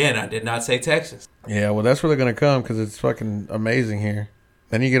 Again, I did not say Texas. Yeah, well, that's where they're going to come because it's fucking amazing here.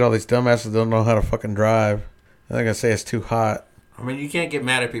 Then you get all these dumbasses that don't know how to fucking drive. They're going to say it's too hot. I mean, you can't get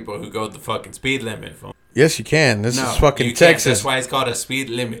mad at people who go the fucking speed limit. Yes, you can. This is fucking Texas. That's why it's called a speed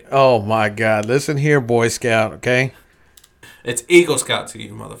limit. Oh, my God. Listen here, Boy Scout, okay? It's Eagle Scout to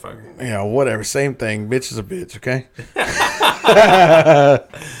you, motherfucker. Yeah, whatever. Same thing. Bitch is a bitch, okay?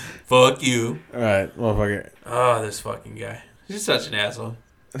 Fuck you. All right, motherfucker. Oh, this fucking guy. He's such an asshole.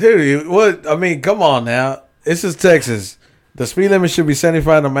 Dude, what? I mean, come on now. This is Texas. The speed limit should be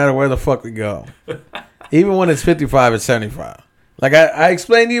 75 no matter where the fuck we go. Even when it's 55, it's 75. Like, I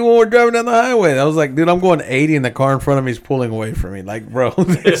explained to you when we're driving down the highway. I was like, dude, I'm going 80 and the car in front of me is pulling away from me. Like, bro,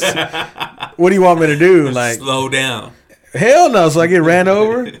 what do you want me to do? Like, slow down. Hell no. So I get ran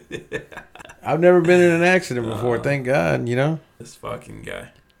over. I've never been in an accident before, thank God, This fucking guy.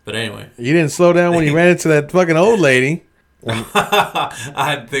 But anyway. You didn't slow down when you ran into that fucking old lady. I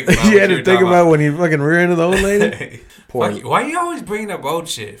had to think about you had to think about when you fucking rear into the old lady? Poor, why you always bringing up old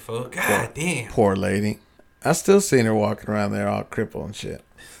shit, fool? God damn. Poor lady. I still seen her walking around there all crippled and shit.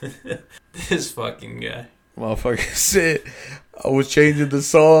 This fucking guy. Motherfucker said I was changing the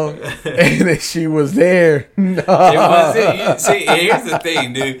song and then she was there. No. It wasn't. See, here's the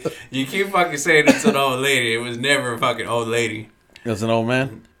thing, dude. You keep fucking saying it's an old lady. It was never a fucking old lady. It was an old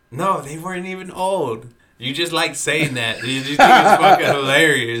man? No, they weren't even old. You just like saying that. You just think it's fucking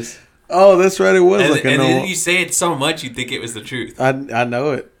hilarious. Oh, that's right. It was and, like and an old... then you say it so much, you think it was the truth. I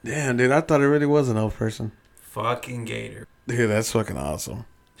know it. Damn, dude. I thought it really was an old person. Fucking gator. Dude, that's fucking awesome.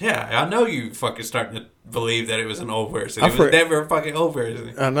 Yeah, I know you fucking starting to believe that it was an old person. It was never a fucking old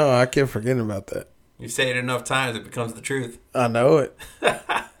person. I know. I kept forgetting about that. You say it enough times, it becomes the truth. I know it.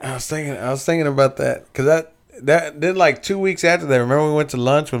 I was thinking about that because that did like 2 weeks after that. Remember we went to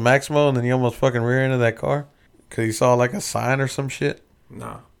lunch with Maximo and then you almost fucking rear into that car because you saw like a sign or some shit.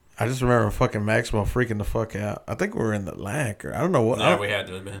 No. I just remember fucking Maximo freaking the fuck out. I think we were in the LAC or I don't know what. Yeah, we had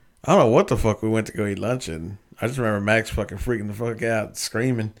to have been. I don't know what the fuck we went to go eat lunch in. I just remember Max fucking freaking the fuck out,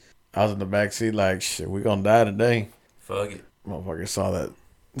 screaming. I was in the back seat like, shit, we gonna die today. Fuck it. Motherfucker saw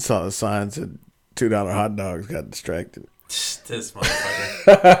the sign said $2 hot dogs, got distracted. This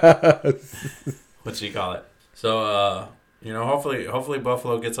motherfucker. What you call it? So, hopefully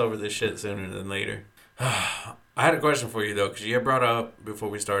Buffalo gets over this shit sooner than later. I had a question for you though, because you had brought up before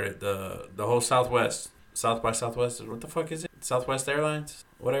we started the whole South by Southwest. What the fuck is it? Southwest Airlines,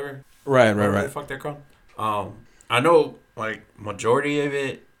 whatever. Right. What the fuck they're called? I know like majority of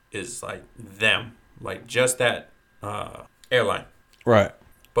it is like them, like just that airline. Right.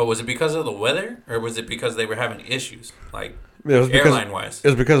 But was it because of the weather, or was it because they were having issues, like airline wise? It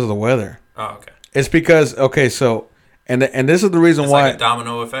was because of the weather. Oh, okay. It's because so. And this is the reason why... Like a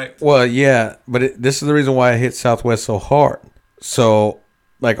domino effect? Well, yeah, but this is the reason why it hit Southwest so hard. So,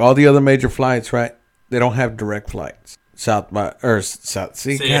 like all the other major flights, right? They don't have direct flights. See, God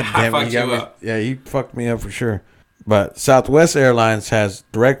damn it. Yeah, you fucked me up for sure. But Southwest Airlines has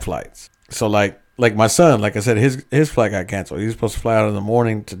direct flights. So, like my son, like I said, his flight got canceled. He was supposed to fly out in the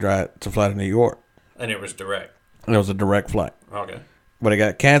morning to fly to New York. And it was direct. And it was a direct flight. Okay. but it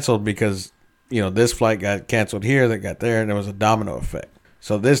got canceled because, this flight got canceled here, that got there, and there was a domino effect.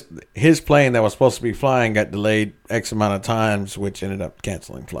 So his plane that was supposed to be flying got delayed X amount of times, which ended up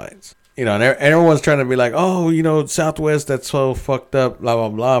canceling flights. And everyone's trying to be like, oh, Southwest, that's so fucked up, blah, blah,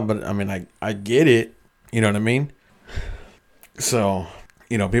 blah. But, I mean, I get it. You know what I mean? So,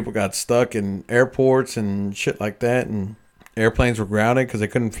 people got stuck in airports and shit like that, and airplanes were grounded because they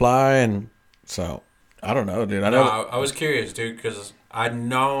couldn't fly. And so, I don't know, dude. I was curious, dude, because I'd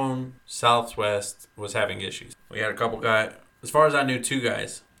known Southwest was having issues. We had a couple guys. As far as I knew, 2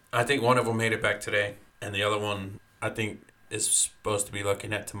 guys. I think one of them made it back today, and the other one, I think, is supposed to be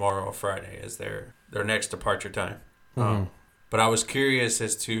looking at tomorrow or Friday as their next departure time. Mm-hmm. But I was curious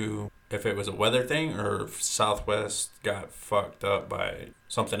as to if it was a weather thing or if Southwest got fucked up by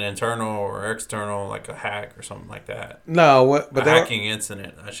something internal or external, like a hack or something like that. No, but a hacking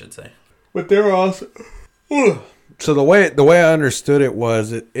incident, I should say. But they were also. So the way I understood it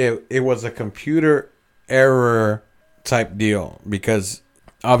was it was a computer error type deal, because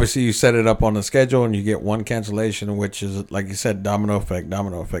obviously you set it up on the schedule and you get one cancellation, which is, like you said, domino effect,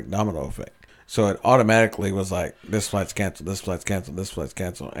 domino effect, domino effect. So it automatically was like, this flight's canceled, this flight's canceled, this flight's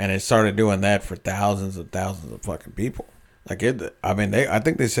canceled. And it started doing that for thousands of fucking people. I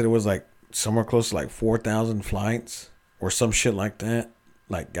think they said it was like somewhere close to like 4,000 flights or some shit like that,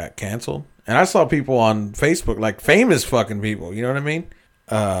 like got canceled. And I saw people on Facebook, like famous fucking people, you know what I mean?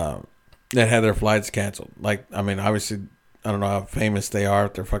 That had their flights canceled. Like, I mean, obviously, I don't know how famous they are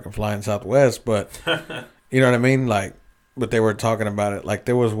if they're fucking flying Southwest, but you know what I mean? Like, but they were talking about it. Like,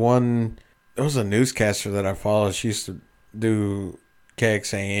 there was a newscaster that I follow. She used to do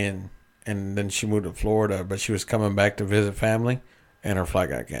KXAN, and then she moved to Florida, but she was coming back to visit family, and her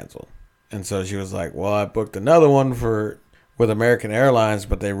flight got canceled. And so she was like, well, I booked another one with American Airlines,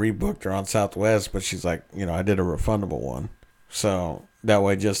 but they rebooked her on Southwest. But she's like, I did a refundable one. So that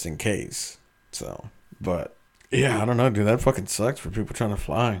way, just in case. So, but yeah, I don't know, dude. That fucking sucks for people trying to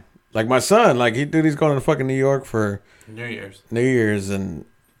fly. Like my son, like he's going to fucking New York for New Year's, and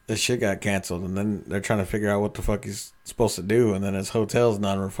this shit got canceled, and then they're trying to figure out what the fuck he's supposed to do, and then his hotel's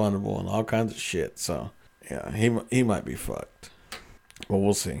non-refundable and all kinds of shit. So yeah, he might be fucked. Well,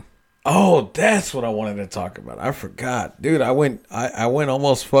 we'll see. Oh, that's what I wanted to talk about. I forgot, dude. I went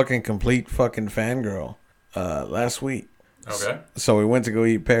almost fucking complete fucking fangirl last week. Okay. So we went to go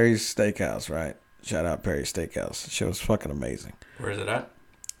eat Perry's Steakhouse, right? Shout out Perry's Steakhouse. The shit was fucking amazing. Where is it at?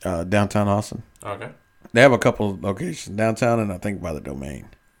 Downtown Austin. Okay. They have a couple of locations downtown, and I think by the Domain.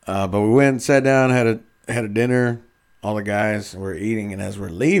 But we went and sat down, had a dinner. All the guys were eating, and as we're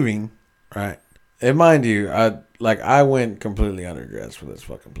leaving, right? And mind you, I went completely underdressed for this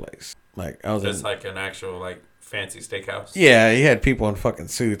fucking place. Like I was just like an actual like fancy steakhouse. Yeah, he had people in fucking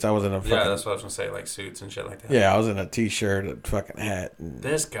suits. I was in a fucking, that's what I was gonna say, like suits and shit like that. Yeah, I was in a t-shirt, a fucking hat, and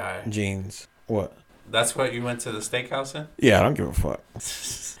this guy jeans. What? That's what you went to the steakhouse in? Yeah, I don't give a fuck.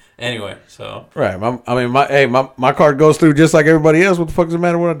 Anyway, so right, my card goes through just like everybody else. What the fuck does it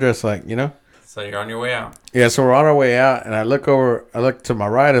matter what I dress like, So you're on your way out. Yeah, so we're on our way out, and I look to my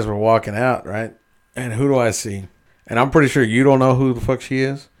right as we're walking out, right? And who do I see? And I'm pretty sure you don't know who the fuck she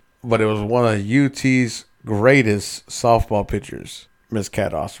is, but it was one of UT's greatest softball pitchers, Miss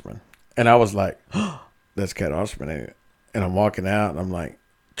Kat Osterman. And I was like, oh, that's Kat Osterman, ain't it? And I'm walking out, and I'm like,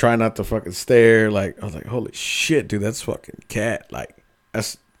 trying not to fucking stare. Like, I was like, holy shit, dude, that's fucking Kat. Like,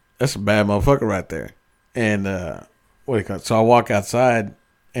 that's a bad motherfucker right there. And what do you call it? So I walk outside,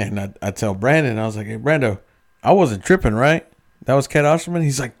 and I tell Brandon, I was like, hey, Brando, I wasn't tripping, right? That was Kat Osterman?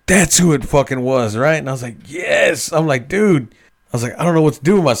 He's like, that's who it fucking was, right? And I was like, yes. I'm like, dude. I was like, I don't know what to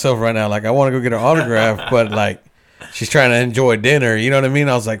do with myself right now. Like, I want to go get her autograph, but, like, she's trying to enjoy dinner. You know what I mean?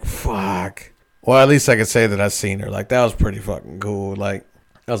 I was like, fuck. Well, at least I could say that I've seen her. Like, that was pretty fucking cool. Like,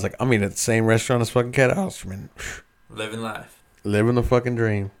 I was like, I'm eating at the same restaurant as fucking Kat Osterman. Living life. Living the fucking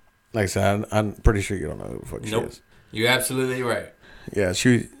dream. Like I said, I'm pretty sure you don't know who the fuck she is. You're absolutely right. Yeah,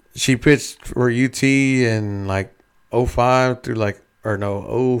 she pitched for UT in, like, 05 through like, or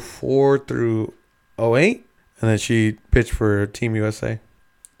no, 04 through 08, and then she pitched for Team USA.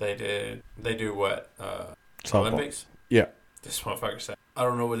 They do what? Olympics? Yeah. This motherfucker said, I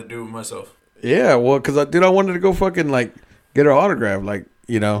don't know what to do with myself. Yeah, well, because I wanted to go fucking like get her autograph, like,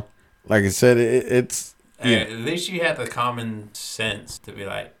 like I said, it's. At least you had the common sense to be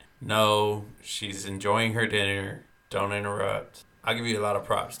like, no, she's enjoying her dinner. Don't interrupt. I'll give you a lot of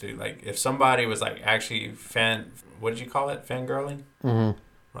props, dude. Like, if somebody was, like, actually what did you call it? Fangirling? Mm-hmm.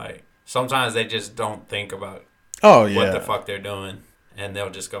 Like, sometimes they just don't think about what the fuck they're doing, and they'll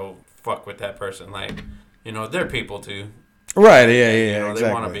just go fuck with that person. Like, they're people, too. Right, yeah, And, yeah, they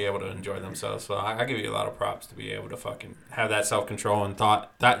exactly. want to be able to enjoy themselves. So I give you a lot of props to be able to fucking have that self control and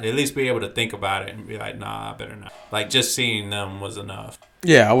thought that at least be able to think about it and be like, nah, I better not. Like just seeing them was enough.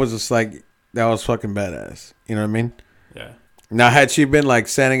 Yeah, I was just like, that was fucking badass. You know what I mean? Yeah. Now, had she been like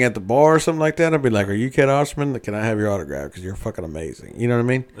standing at the bar or something like that, I'd be like, "Are you Ken Osterman? Can I have your autograph? Because you're fucking amazing." You know what I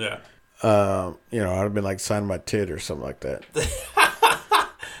mean? Yeah. I'd have been like, sign my tit or something like that.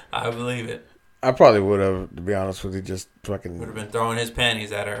 I believe it. I probably would have, to be honest with you, just fucking. Would have been throwing his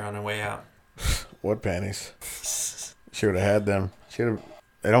panties at her on her way out. What panties? She would have had them. She would have.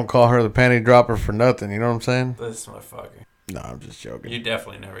 They don't call her the panty dropper for nothing. You know what I'm saying? This motherfucker. No, I'm just joking. You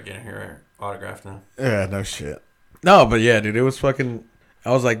definitely never getting her autograph now. Yeah, no shit. No, but yeah, dude, it was fucking.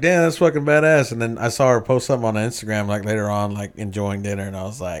 I was like, damn, that's fucking badass. And then I saw her post something on Instagram like later on, like enjoying dinner, and I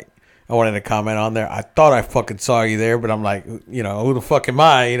was like, I wanted to comment on there. I thought I fucking saw you there, but I'm like, who the fuck am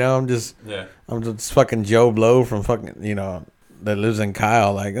I? I'm just fucking Joe Blow from fucking, that lives in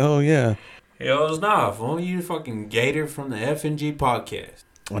Kyle. Like, oh yeah. Hell's nah, fool. You fucking Gator from the FNG podcast.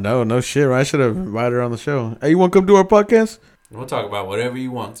 Well, no shit. Right? I should have invited her on the show. Hey, you want to come do our podcast? We'll talk about whatever you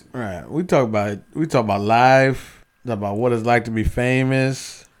want to. All right. We talk about life. Talk about what it's like to be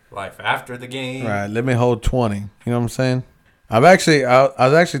famous. Life after the game. Right. Let me hold 20. You know what I'm saying? I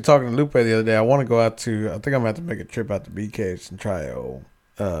was actually talking to Lupe the other day. I want to go out to. I think I'm gonna have to make a trip out to BK's and try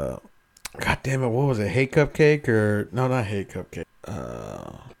God damn it! What was it? Hey Cupcake or no? Not Hey Cupcake.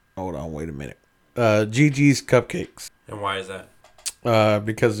 Hold on. Wait a minute. GG's Cupcakes. And why is that?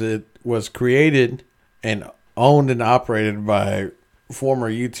 Because it was created and owned and operated by former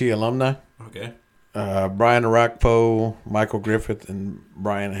UT alumni. Okay. Brian Arakpo, Michael Griffith, and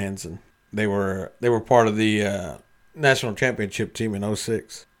Brian Hansen. They were part of the national championship team in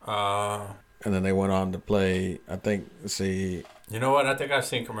 06. And then they went on to play, I think, see. You know what? I think I've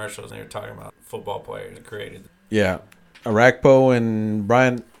seen commercials and you're talking about football players created. Yeah. Arakpo and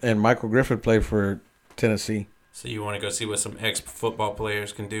Brian and Michael Griffith played for Tennessee. So you want to go see what some ex-football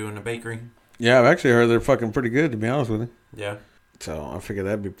players can do in the bakery? Yeah, I've actually heard they're fucking pretty good, to be honest with you. Yeah. So I figured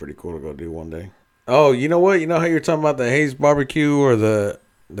that'd be pretty cool to go do one day. Oh, you know what? You know how you're talking about the Hayes Barbecue or the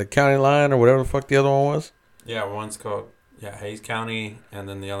County Line or whatever the fuck the other one was? Yeah, one's called Hayes County, and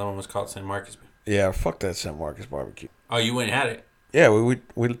then the other one was called St. Marcus. Yeah, fuck that St. Marcus Barbecue. Oh, you went and had it? Yeah,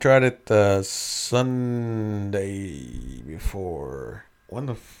 we tried it Sunday before. When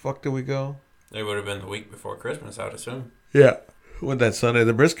the fuck did we go? It would have been the week before Christmas, I would assume. Yeah. With that Sunday,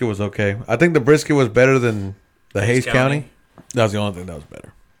 the brisket was okay. I think the brisket was better than the Hayes County. That was the only thing that was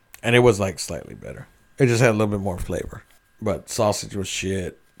better. And it was like slightly better. It just had a little bit more flavor. But sausage was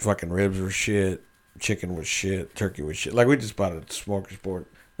shit. Fucking ribs were shit. Chicken was shit. Turkey was shit. Like we just bought a smorgasbord.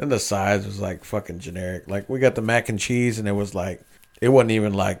 Then the sides was like fucking generic. Like we got the mac and cheese and it was like, it wasn't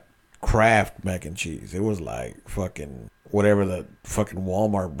even like Kraft mac and cheese. It was like fucking whatever the fucking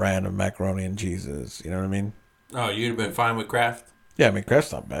Walmart brand of macaroni and cheese is. You know what I mean? Oh, you'd have been fine with Kraft? Yeah, I mean,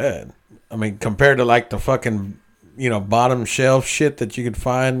 Kraft's not bad. I mean, compared to like the fucking, bottom shelf shit that you could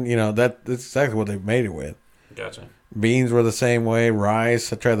find, that's exactly what they've made it with. Gotcha. Beans were the same way.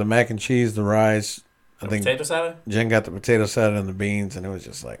 Rice. I tried the mac and cheese, the rice. I think potato salad? Jen got the potato salad and the beans, and it was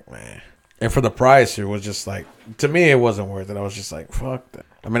just like, man. And for the price, it was just like, to me, it wasn't worth it. I was just like, fuck that.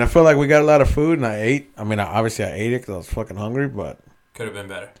 I mean, I feel like we got a lot of food, and I ate. I mean, obviously I ate it because I was fucking hungry, but. Could have been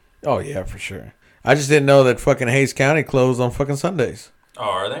better. Oh, yeah, for sure. I just didn't know that fucking Hayes County closed on fucking Sundays. Oh,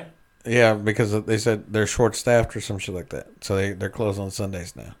 are they? Yeah, because they said they're short-staffed or some shit like that. So they're closed on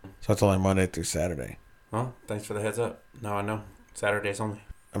Sundays now. So it's only Monday through Saturday. Well, thanks for the heads up. Now I know. Saturdays only.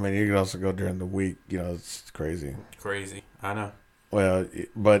 I mean, you can also go during the week. It's crazy. Crazy. I know. Well,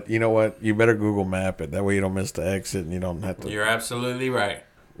 but you know what? You better Google Map it. That way you don't miss the exit and you don't have to. You're absolutely right.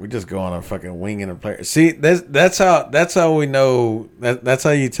 We just go on a fucking wing and a player. See, that's how we know. That's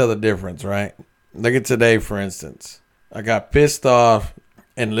how you tell the difference, right? Look at today, for instance. I got pissed off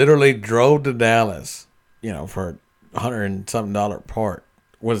and literally drove to Dallas, for $100 and something part.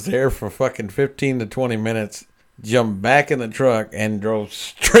 Was there for fucking 15 to 20 minutes, jumped back in the truck and drove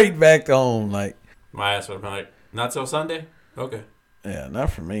straight back to home. Like, my ass would have been like, not till Sunday? Okay. Yeah,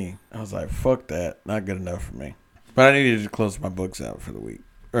 not for me. I was like, fuck that. Not good enough for me. But I needed to close my books out for the week.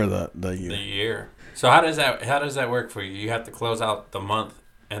 Or the year. The year. So how does that work for you? You have to close out the month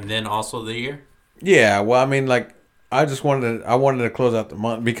and then also the year? Yeah, well, I mean, like, I wanted to close out the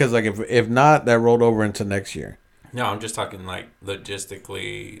month because, like, if not, that rolled over into next year. No, I'm just talking like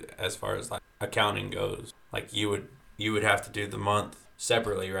logistically as far as like accounting goes. Like you would have to do the month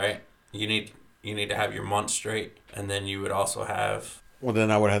separately, right? You need to have your month straight, and then you would also have. Well,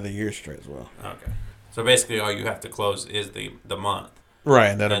 then I would have the year straight as well. Okay, so basically all you have to close is the month,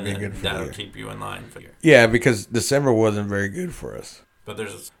 Right, that'll and be then good for that'll you. keep you in line for you. Yeah, because December wasn't very good for us. But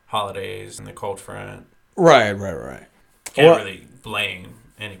there's holidays and the cold front. Right. Can't Well, really blame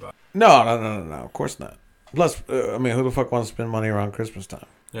anybody. no. Of course not. Plus, I mean, who the fuck wants to spend money around Christmas time?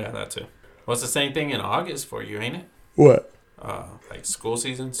 Yeah, that too. Well, it's the same thing in August for you, ain't it? What? Like school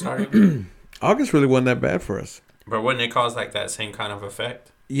season starting. August really wasn't that bad for us. But wouldn't it cause like that same kind of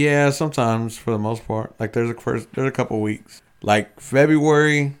effect? Yeah, sometimes for the most part. Like there's a couple weeks. Like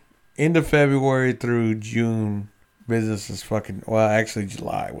February, end of February through June, business is fucking. Well, actually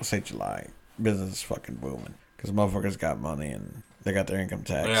July. We'll say July. Business is fucking booming because motherfuckers got money and they got their income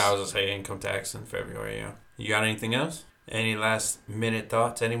tax. Yeah, I was gonna say income tax in February. Yeah. You got anything else? Any last minute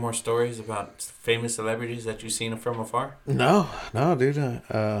thoughts? Any more stories about famous celebrities that you've seen from afar? No, dude.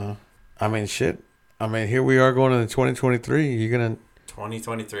 I mean, shit. I mean, here we are going into 2023. You're gonna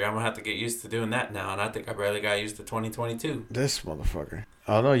 2023. I'm gonna have to get used to doing that now, and I think I barely got used to 2022. this motherfucker.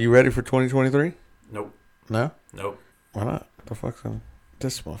 I don't know. You ready for 2023? Nope. No. Nope. Why not? The fuck's on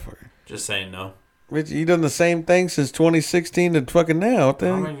this motherfucker? Just saying no. Bitch, you done the same thing since 2016 to fucking now. What the I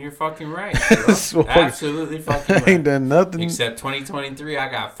hell? mean, you're fucking right. This Bro. motherfucker- Absolutely fucking I right. ain't done nothing. Except 2023, I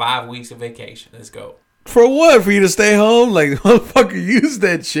got 5 weeks of vacation. Let's go. For what? For you to stay home? Like, motherfucker, use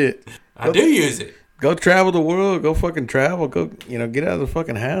that shit. I do use it. Go travel the world. Go fucking travel. Go, get out of the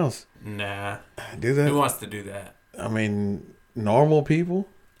fucking house. Nah. Do that. Who wants to do that? I mean, normal people.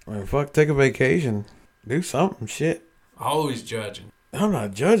 I mean, fuck, take a vacation. Do something. Shit. Always judging. I'm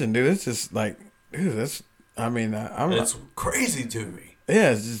not judging, dude. It's just like, dude, that's, I mean, I'm It's not. crazy to me.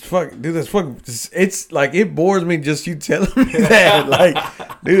 Yeah, it's just fuck, dude. That's fuck. It's like it bores me just you telling me that. Like,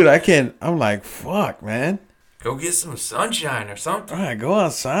 dude, I can't. I'm like, fuck, man. Go get some sunshine or something. All right, go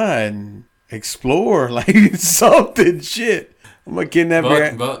outside and explore, like something. Shit, I'm gonna kidnap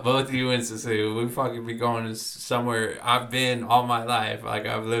your. Both of you in Cecilia, we fucking be going somewhere I've been all my life. Like,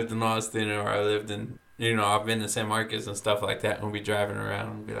 I've lived in Austin or I lived in, I've been to San Marcos and stuff like that. And we'll be driving around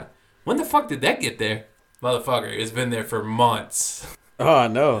and be like, when the fuck did that get there? Motherfucker, it's been there for months. Oh, I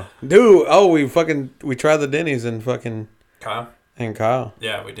know, dude. Oh, we tried the Denny's and fucking Kyle? and Kyle.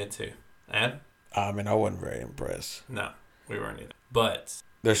 Yeah, we did too. And? I mean, I wasn't very impressed. No, we weren't either. But,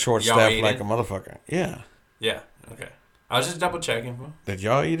 They're short Y'all staffed eat like it? a motherfucker. Yeah. yeah, okay. I was just double checking. Did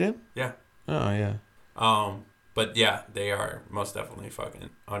y'all eat it? Yeah. Oh yeah. But yeah, they are most definitely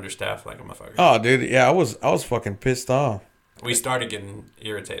fucking understaffed like a motherfucker. Oh, dude. Yeah, I was fucking pissed off. We started getting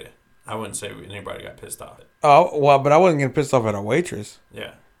irritated. I wouldn't say anybody got pissed off. Oh well, but I wasn't getting pissed off at a waitress.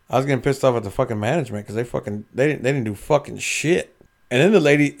 Yeah. I was getting pissed off at the fucking management because they didn't do fucking shit. And then the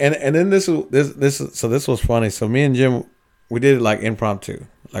lady and then this was funny. So me and Jim, we did it like impromptu,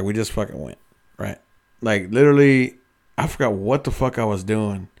 like we just fucking went, right? Like literally, I forgot what the fuck I was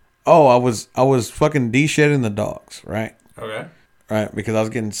doing. Oh, I was fucking de-shedding the dogs, right? Okay. Right, because I was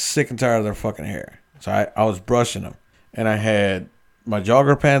getting sick and tired of their fucking hair. So I was brushing them, and I had my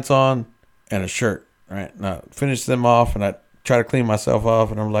jogger pants on and a shirt. Right, and I finished them off, and I tried to clean myself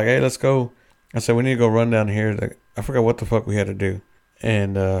off, and I'm like, hey, let's go. I said, we need to go run down here. I forgot what the fuck we had to do.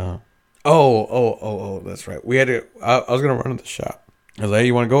 And, that's right. We had to, I was going to run to the shop. I was like, hey,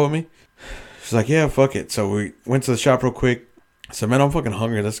 you want to go with me? She's like, yeah, fuck it. So we went to the shop real quick. I said, man, I'm fucking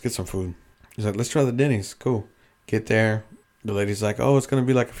hungry. Let's get some food. He's like, let's try the Denny's. Cool. Get there. The lady's like, oh, it's going to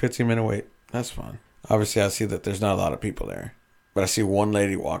be like a 15-minute wait. That's fine. Obviously, I see that there's not a lot of people there. But I see one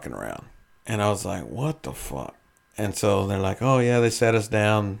lady walking around. And I was like, what the fuck? And so they're like, oh, yeah, they sat us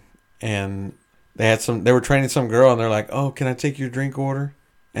down. And they were training some girl. And they're like, oh, can I take your drink order?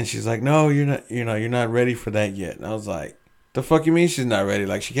 And she's like, no, you're not ready for that yet. And I was like, the fuck you mean she's not ready?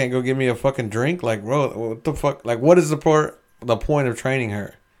 Like, she can't go give me a fucking drink? Like, bro, what the fuck? Like, what is the point of training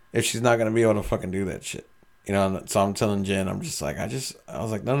her if she's not going to be able to fucking do that shit? So I'm telling Jen, I was like,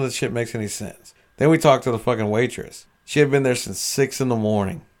 none of this shit makes any sense. Then we talked to the fucking waitress. She had been there since 6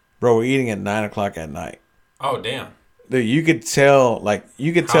 a.m. Bro, we're eating at 9 o'clock at night. Oh, damn. Dude, you could tell.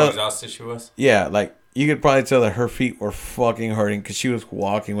 How exhausted she was? Yeah, like, you could probably tell that her feet were fucking hurting because she was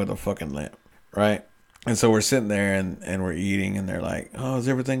walking with a fucking limp, right? And so we're sitting there and we're eating, and they're like, oh, is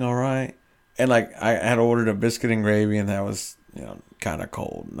everything all right? And, like, I had ordered a biscuit and gravy, and that was, kind of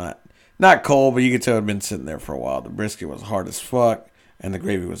cold. Not cold, but you could tell it had been sitting there for a while. The brisket was hard as fuck, and the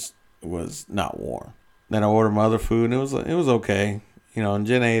gravy was not warm. Then I ordered my other food, and it was okay. And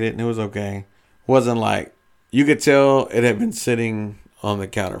Jen ate it, and it was okay. Wasn't like, you could tell it had been sitting on the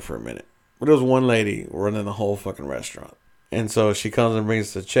counter for a minute. But there was one lady running the whole fucking restaurant. And so she comes and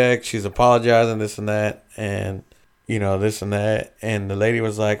brings the check. She's apologizing, this and that, and, this and that. And the lady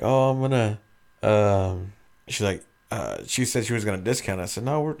was like, oh, I'm going to, she's like, she said she was going to discount. I said,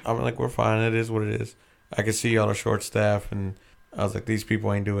 no, we're fine. It is what it is. I can see y'all are short staff, and I was like, these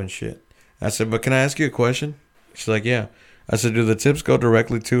people ain't doing shit. I said, but can I ask you a question? She's like, yeah. I said, do the tips go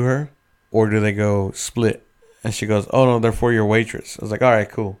directly to her or do they go split? And she goes, oh, no, they're for your waitress. I was like, all right,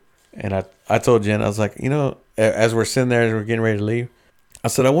 cool. And I told Jen, I was like, as we're sitting there, as we're getting ready to leave, I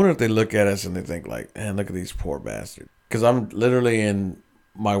said, I wonder if they look at us and they think like, man, look at these poor bastards. Because I'm literally in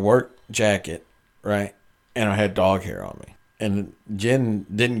my work jacket, right? And I had dog hair on me. And Jen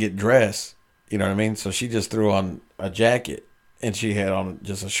didn't get dressed, you know what I mean? So she just threw on a jacket and she had on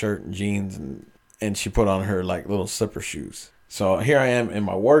just a shirt and jeans and she put on her like little slipper shoes. So here I am in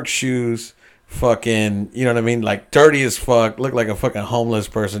my work shoes, fucking, you know what I mean? Like dirty as fuck, look like a fucking homeless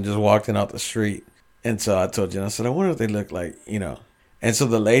person just walked in out the street. And so I told Jen, I said, I wonder if they look like, And so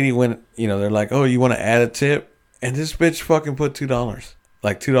the lady went, they're like, oh, you want to add a tip? And this bitch fucking put $2,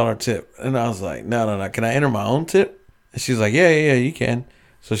 like $2 tip. And I was like, no. Can I enter my own tip? And she's like, yeah, you can.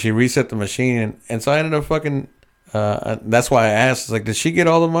 So she reset the machine. And so I ended up fucking, that's why I asked, like, did she get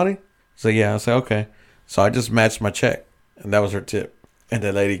all the money? So yeah, I said, okay. So I just matched my check. And that was her tip. And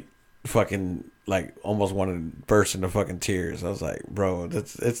the lady fucking, like, almost wanted to burst into fucking tears. I was like, bro,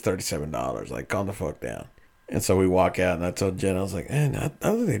 it's $37. Like, calm the fuck down. And so we walk out, and I told Jen, I was like, man, I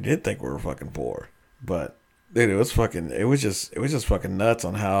think they did think we were fucking poor. But, dude, it was just fucking nuts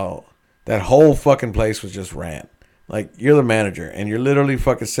on how that whole fucking place was just ran. Like, you're the manager, and you're literally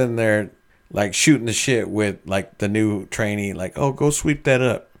fucking sitting there, like, shooting the shit with, like, the new trainee, like, oh, go sweep that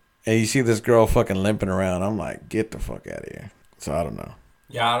up. And you see this girl fucking limping around. I'm like, get the fuck out of here. So, I don't know.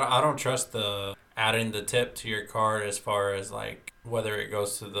 Yeah, I don't trust the adding the tip to your card as far as, like, whether it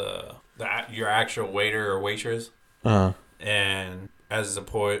goes to your actual waiter or waitress. Uh-huh. And as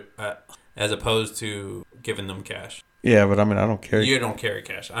opposed to giving them cash. Yeah, but I mean, I don't carry. You don't carry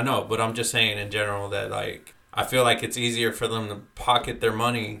cash. I know, but I'm just saying in general that, like, I feel like it's easier for them to pocket their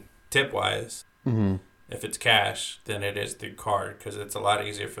money tip-wise if it's cash than it is through card, because it's a lot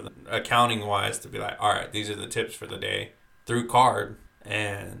easier for them accounting-wise to be like, all right, these are the tips for the day through card,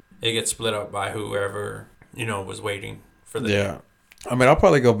 and it gets split up by whoever, was waiting for the day. I mean, I'll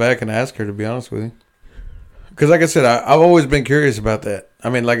probably go back and ask her, to be honest with you. Because, like I said, I've always been curious about that. I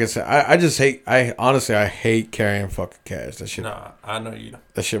mean, like I said, I honestly hate carrying fucking cash. That shit. No, I know you.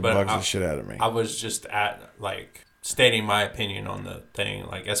 That shit bugs the shit out of me. I was just stating my opinion on the thing,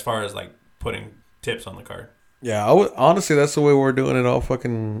 like, as far as, like, putting tips on the card. Yeah, honestly, that's the way we're doing it all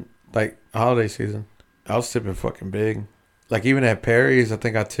fucking, like, holiday season. I was tipping fucking big. Like, even at Perry's, I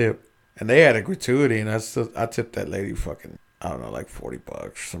think I tipped. And they had a gratuity, and I tipped that lady fucking, I don't know, like $40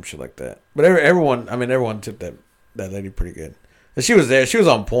 or some shit like that. But everyone tipped that lady pretty good. And she was there. She was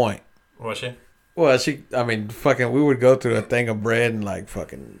on point. Was she? Well, fucking, we would go through a thing of bread in like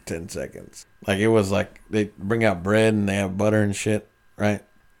fucking 10 seconds. Like, it was like, they bring out bread and they have butter and shit, right?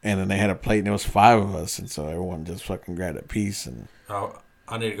 And then they had a plate and it was 5 of us. And so everyone just fucking grabbed a piece. And oh,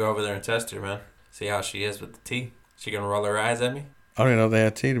 I need to go over there and test her, man. See how she is with the tea. She gonna roll her eyes at me? I don't even know if they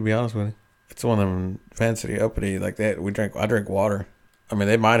had tea, to be honest with you. It's one of them fancy uppity like that. I drink water. I mean,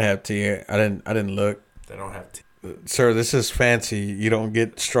 they might have tea. I didn't look. They don't have tea. Sir, this is fancy. You don't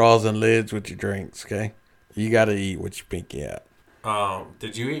get straws and lids with your drinks, okay? You got to eat with your pinky out.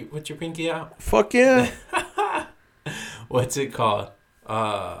 Did you eat with your pinky out? Fuck yeah. What's it called?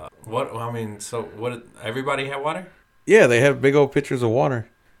 Everybody had water? Yeah, they have big old pitchers of water.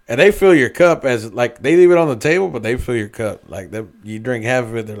 And they fill your cup as, like, they leave it on the table, but they fill your cup. Like, you drink half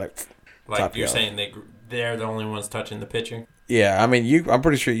of it, they're like, like you're saying they're the only ones touching the pitcher? Yeah, I mean, I'm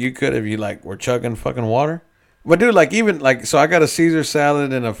pretty sure you could if you, like, were chugging fucking water. But, dude, like, even, like, so I got a Caesar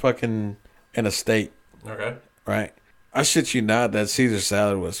salad and a steak. Okay. Right? I shit you not, that Caesar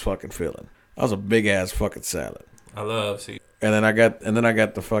salad was fucking filling. That was a big-ass fucking salad. I love Caesar. And then I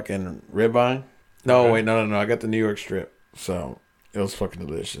got the fucking ribeye. No, okay. Wait, no. I got the New York strip. So, it was fucking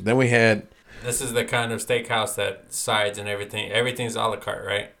delicious. Then we had... This is the kind of steakhouse that sides and everything's a la carte,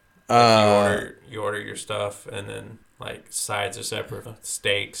 right? You order your stuff, and then like sides are separate,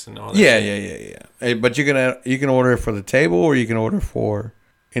 steaks and all that. Yeah. Hey, but you can order it for the table, or you can order for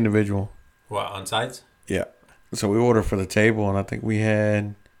individual. What, on sides? Yeah. So we ordered for the table, and I think we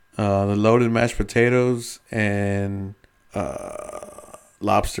had the loaded mashed potatoes and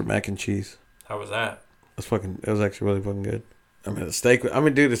lobster mac and cheese. How was that? It was actually really fucking good. I mean, the steak. I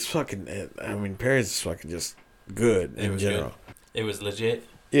mean, dude, it's fucking. I mean, Perry's is fucking just good in general. Good. It was legit.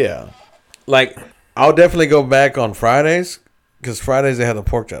 Yeah, like I'll definitely go back on Fridays because Fridays they have the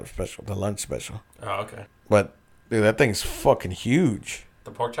pork chop special, the lunch special. Oh, okay. But dude, that thing's fucking huge.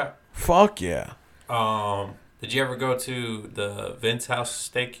 The pork chop. Fuck yeah. Did you ever go to the Vince Young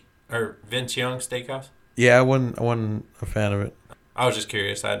Steakhouse? Yeah, I wasn't a fan of it. I was just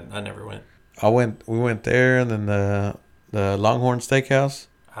curious. I never went. We went there, and then the the Longhorn Steakhouse.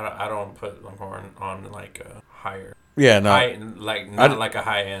 I don't put Longhorn on like a higher. Yeah, no. High, like not like a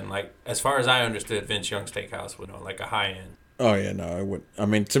high end. Like as far as I understood, Vince Young Steakhouse would like a high end. Oh yeah, no, I would. I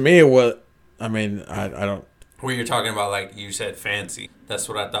mean, to me, it was. I mean, I don't. Where you're talking about, like you said, fancy. That's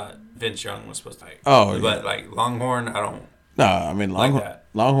what I thought Vince Young was supposed to like. Oh, but yeah. like Longhorn, I don't. No, I mean like that.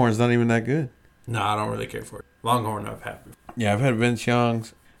 Longhorn's not even that good. No, I don't really care for it. Longhorn, I've had before. Yeah, I've had Vince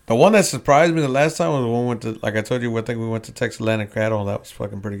Young's. The one that surprised me the last time was when we went to, like I told you, I think we went to Texarkana Cattle. That was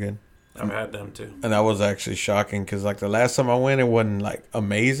fucking pretty good. I've had them too. And that was actually shocking because, like, the last time I went, it wasn't, like,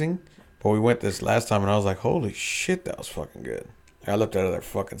 amazing. But we went this last time, and I was like, holy shit, that was fucking good. I looked at their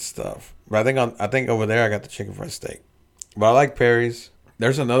fucking stuff. But I think over there I got the chicken fried steak. But I like Perry's.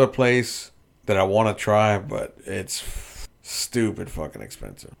 There's another place that I want to try, but it's stupid fucking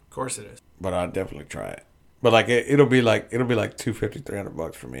expensive. Of course it is. But I'll definitely try it. But like it'll be like $250,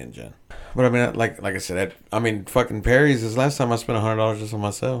 $300 for me and Jen. But I mean, like I said, fucking Perry's. This last time I spent $100 just on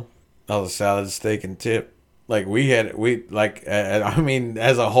myself. That was a salad, steak, and tip. Like I mean,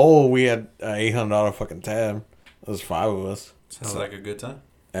 as a whole, we had an $800 fucking tab. It was 5 of us. Sounds like a good time.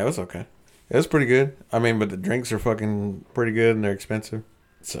 Yeah, it was okay. It was pretty good. I mean, but the drinks are fucking pretty good and they're expensive.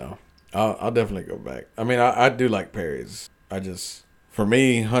 So I'll definitely go back. I mean, I do like Perry's. For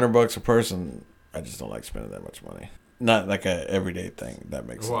me, $100 a person. I just don't like spending that much money. Not like a everyday thing. That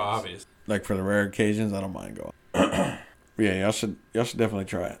makes sense. Well, obvious. Like for the rare occasions, I don't mind going. Yeah, y'all should definitely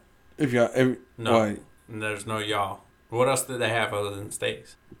try it. No, there's no y'all. What else did they have other than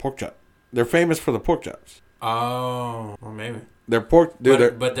steaks? Pork chop. They're famous for the pork chops. Oh, well maybe. Their pork,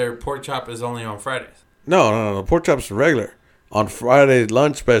 dude. But their pork chop is only on Fridays. No. The pork chops are regular. On Friday's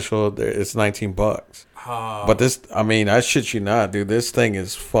lunch special, it's $19. Oh. But this, I mean, I shit you not, dude. This thing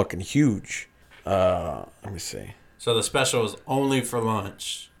is fucking huge. Let me see. So the special is only for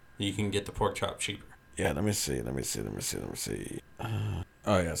lunch. You can get the pork chop cheaper. Yeah, let me see.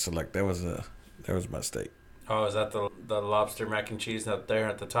 Oh yeah, so like there was my steak. Oh, is that the lobster mac and cheese up there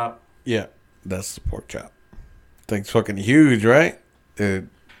at the top? Yeah, that's the pork chop. Thing's fucking huge, right? Dude,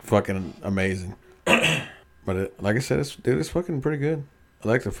 fucking amazing. But like I said, it's fucking pretty good. I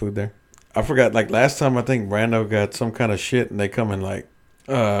like the food there. I forgot, like last time I think Brando got some kind of shit and they come in like,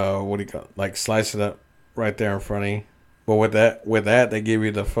 what do you call it? Like slice it up right there in front of you. But with that they give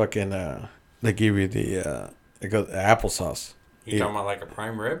you the fucking, they give you the applesauce. You talking about like a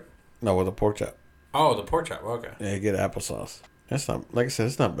prime rib? No, with a pork chop. Oh, the pork chop. Okay. Yeah, you get applesauce. That's not, like I said,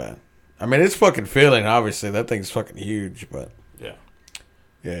 it's not bad. I mean, it's fucking filling, obviously. That thing's fucking huge, but yeah,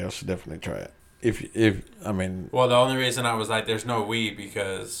 you should definitely try it. Well, the only reason I was like, there's no we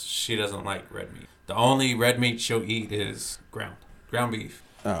because she doesn't like red meat. The only red meat she'll eat is ground beef.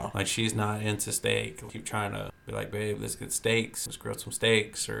 Oh. Like she's not into steak. Keep trying to be like, babe, let's get steaks. Let's grill some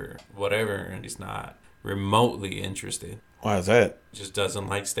steaks or whatever. And he's not remotely interested. Why is that? Just doesn't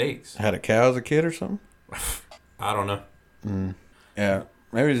like steaks. Had a cow as a kid or something? I don't know. Yeah.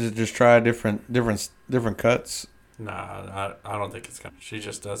 Maybe just try different cuts. Nah, I don't think it's gonna. She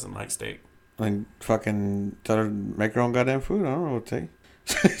just doesn't like steak. I mean, fucking tell her to make her own goddamn food. I don't know what to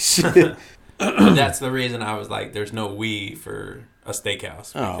tell you. Shit. That's the reason I was like, there's no we for a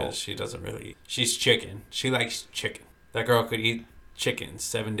steakhouse because she doesn't really eat. She's chicken. She likes chicken. That girl could eat chicken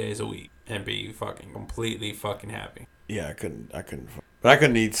 7 days a week and be fucking completely fucking happy. Yeah, I couldn't. But I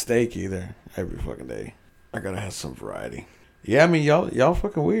couldn't eat steak either every fucking day. I gotta have some variety. Yeah, I mean, y'all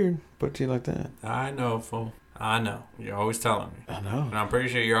fucking weird. Put to you like that. I know, fool. I know. You're always telling me. I know. And I'm pretty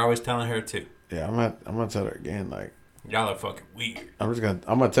sure you're always telling her too. Yeah, I'm gonna tell her again. Like, y'all are fucking weird. I'm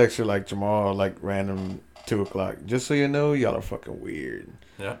gonna text her like tomorrow, like random 2:00. Just so you know, y'all are fucking weird.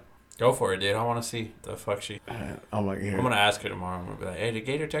 Yeah. Go for it, dude. I want to see the fuck she. I'm like, here. I'm gonna ask her tomorrow. I'm gonna be like, hey, did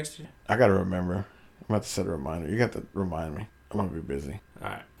Gator text you? I gotta remember. I'm about to set a reminder. You got to remind me. I'm gonna be busy. All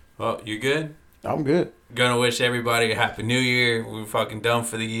right. Well, you good? I'm good. Gonna wish everybody a happy new year. We're fucking done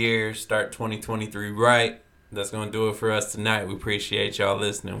for the year. Start 2023 right. That's gonna do it for us tonight. We appreciate y'all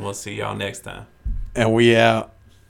listening. We'll see y'all next time. And we out.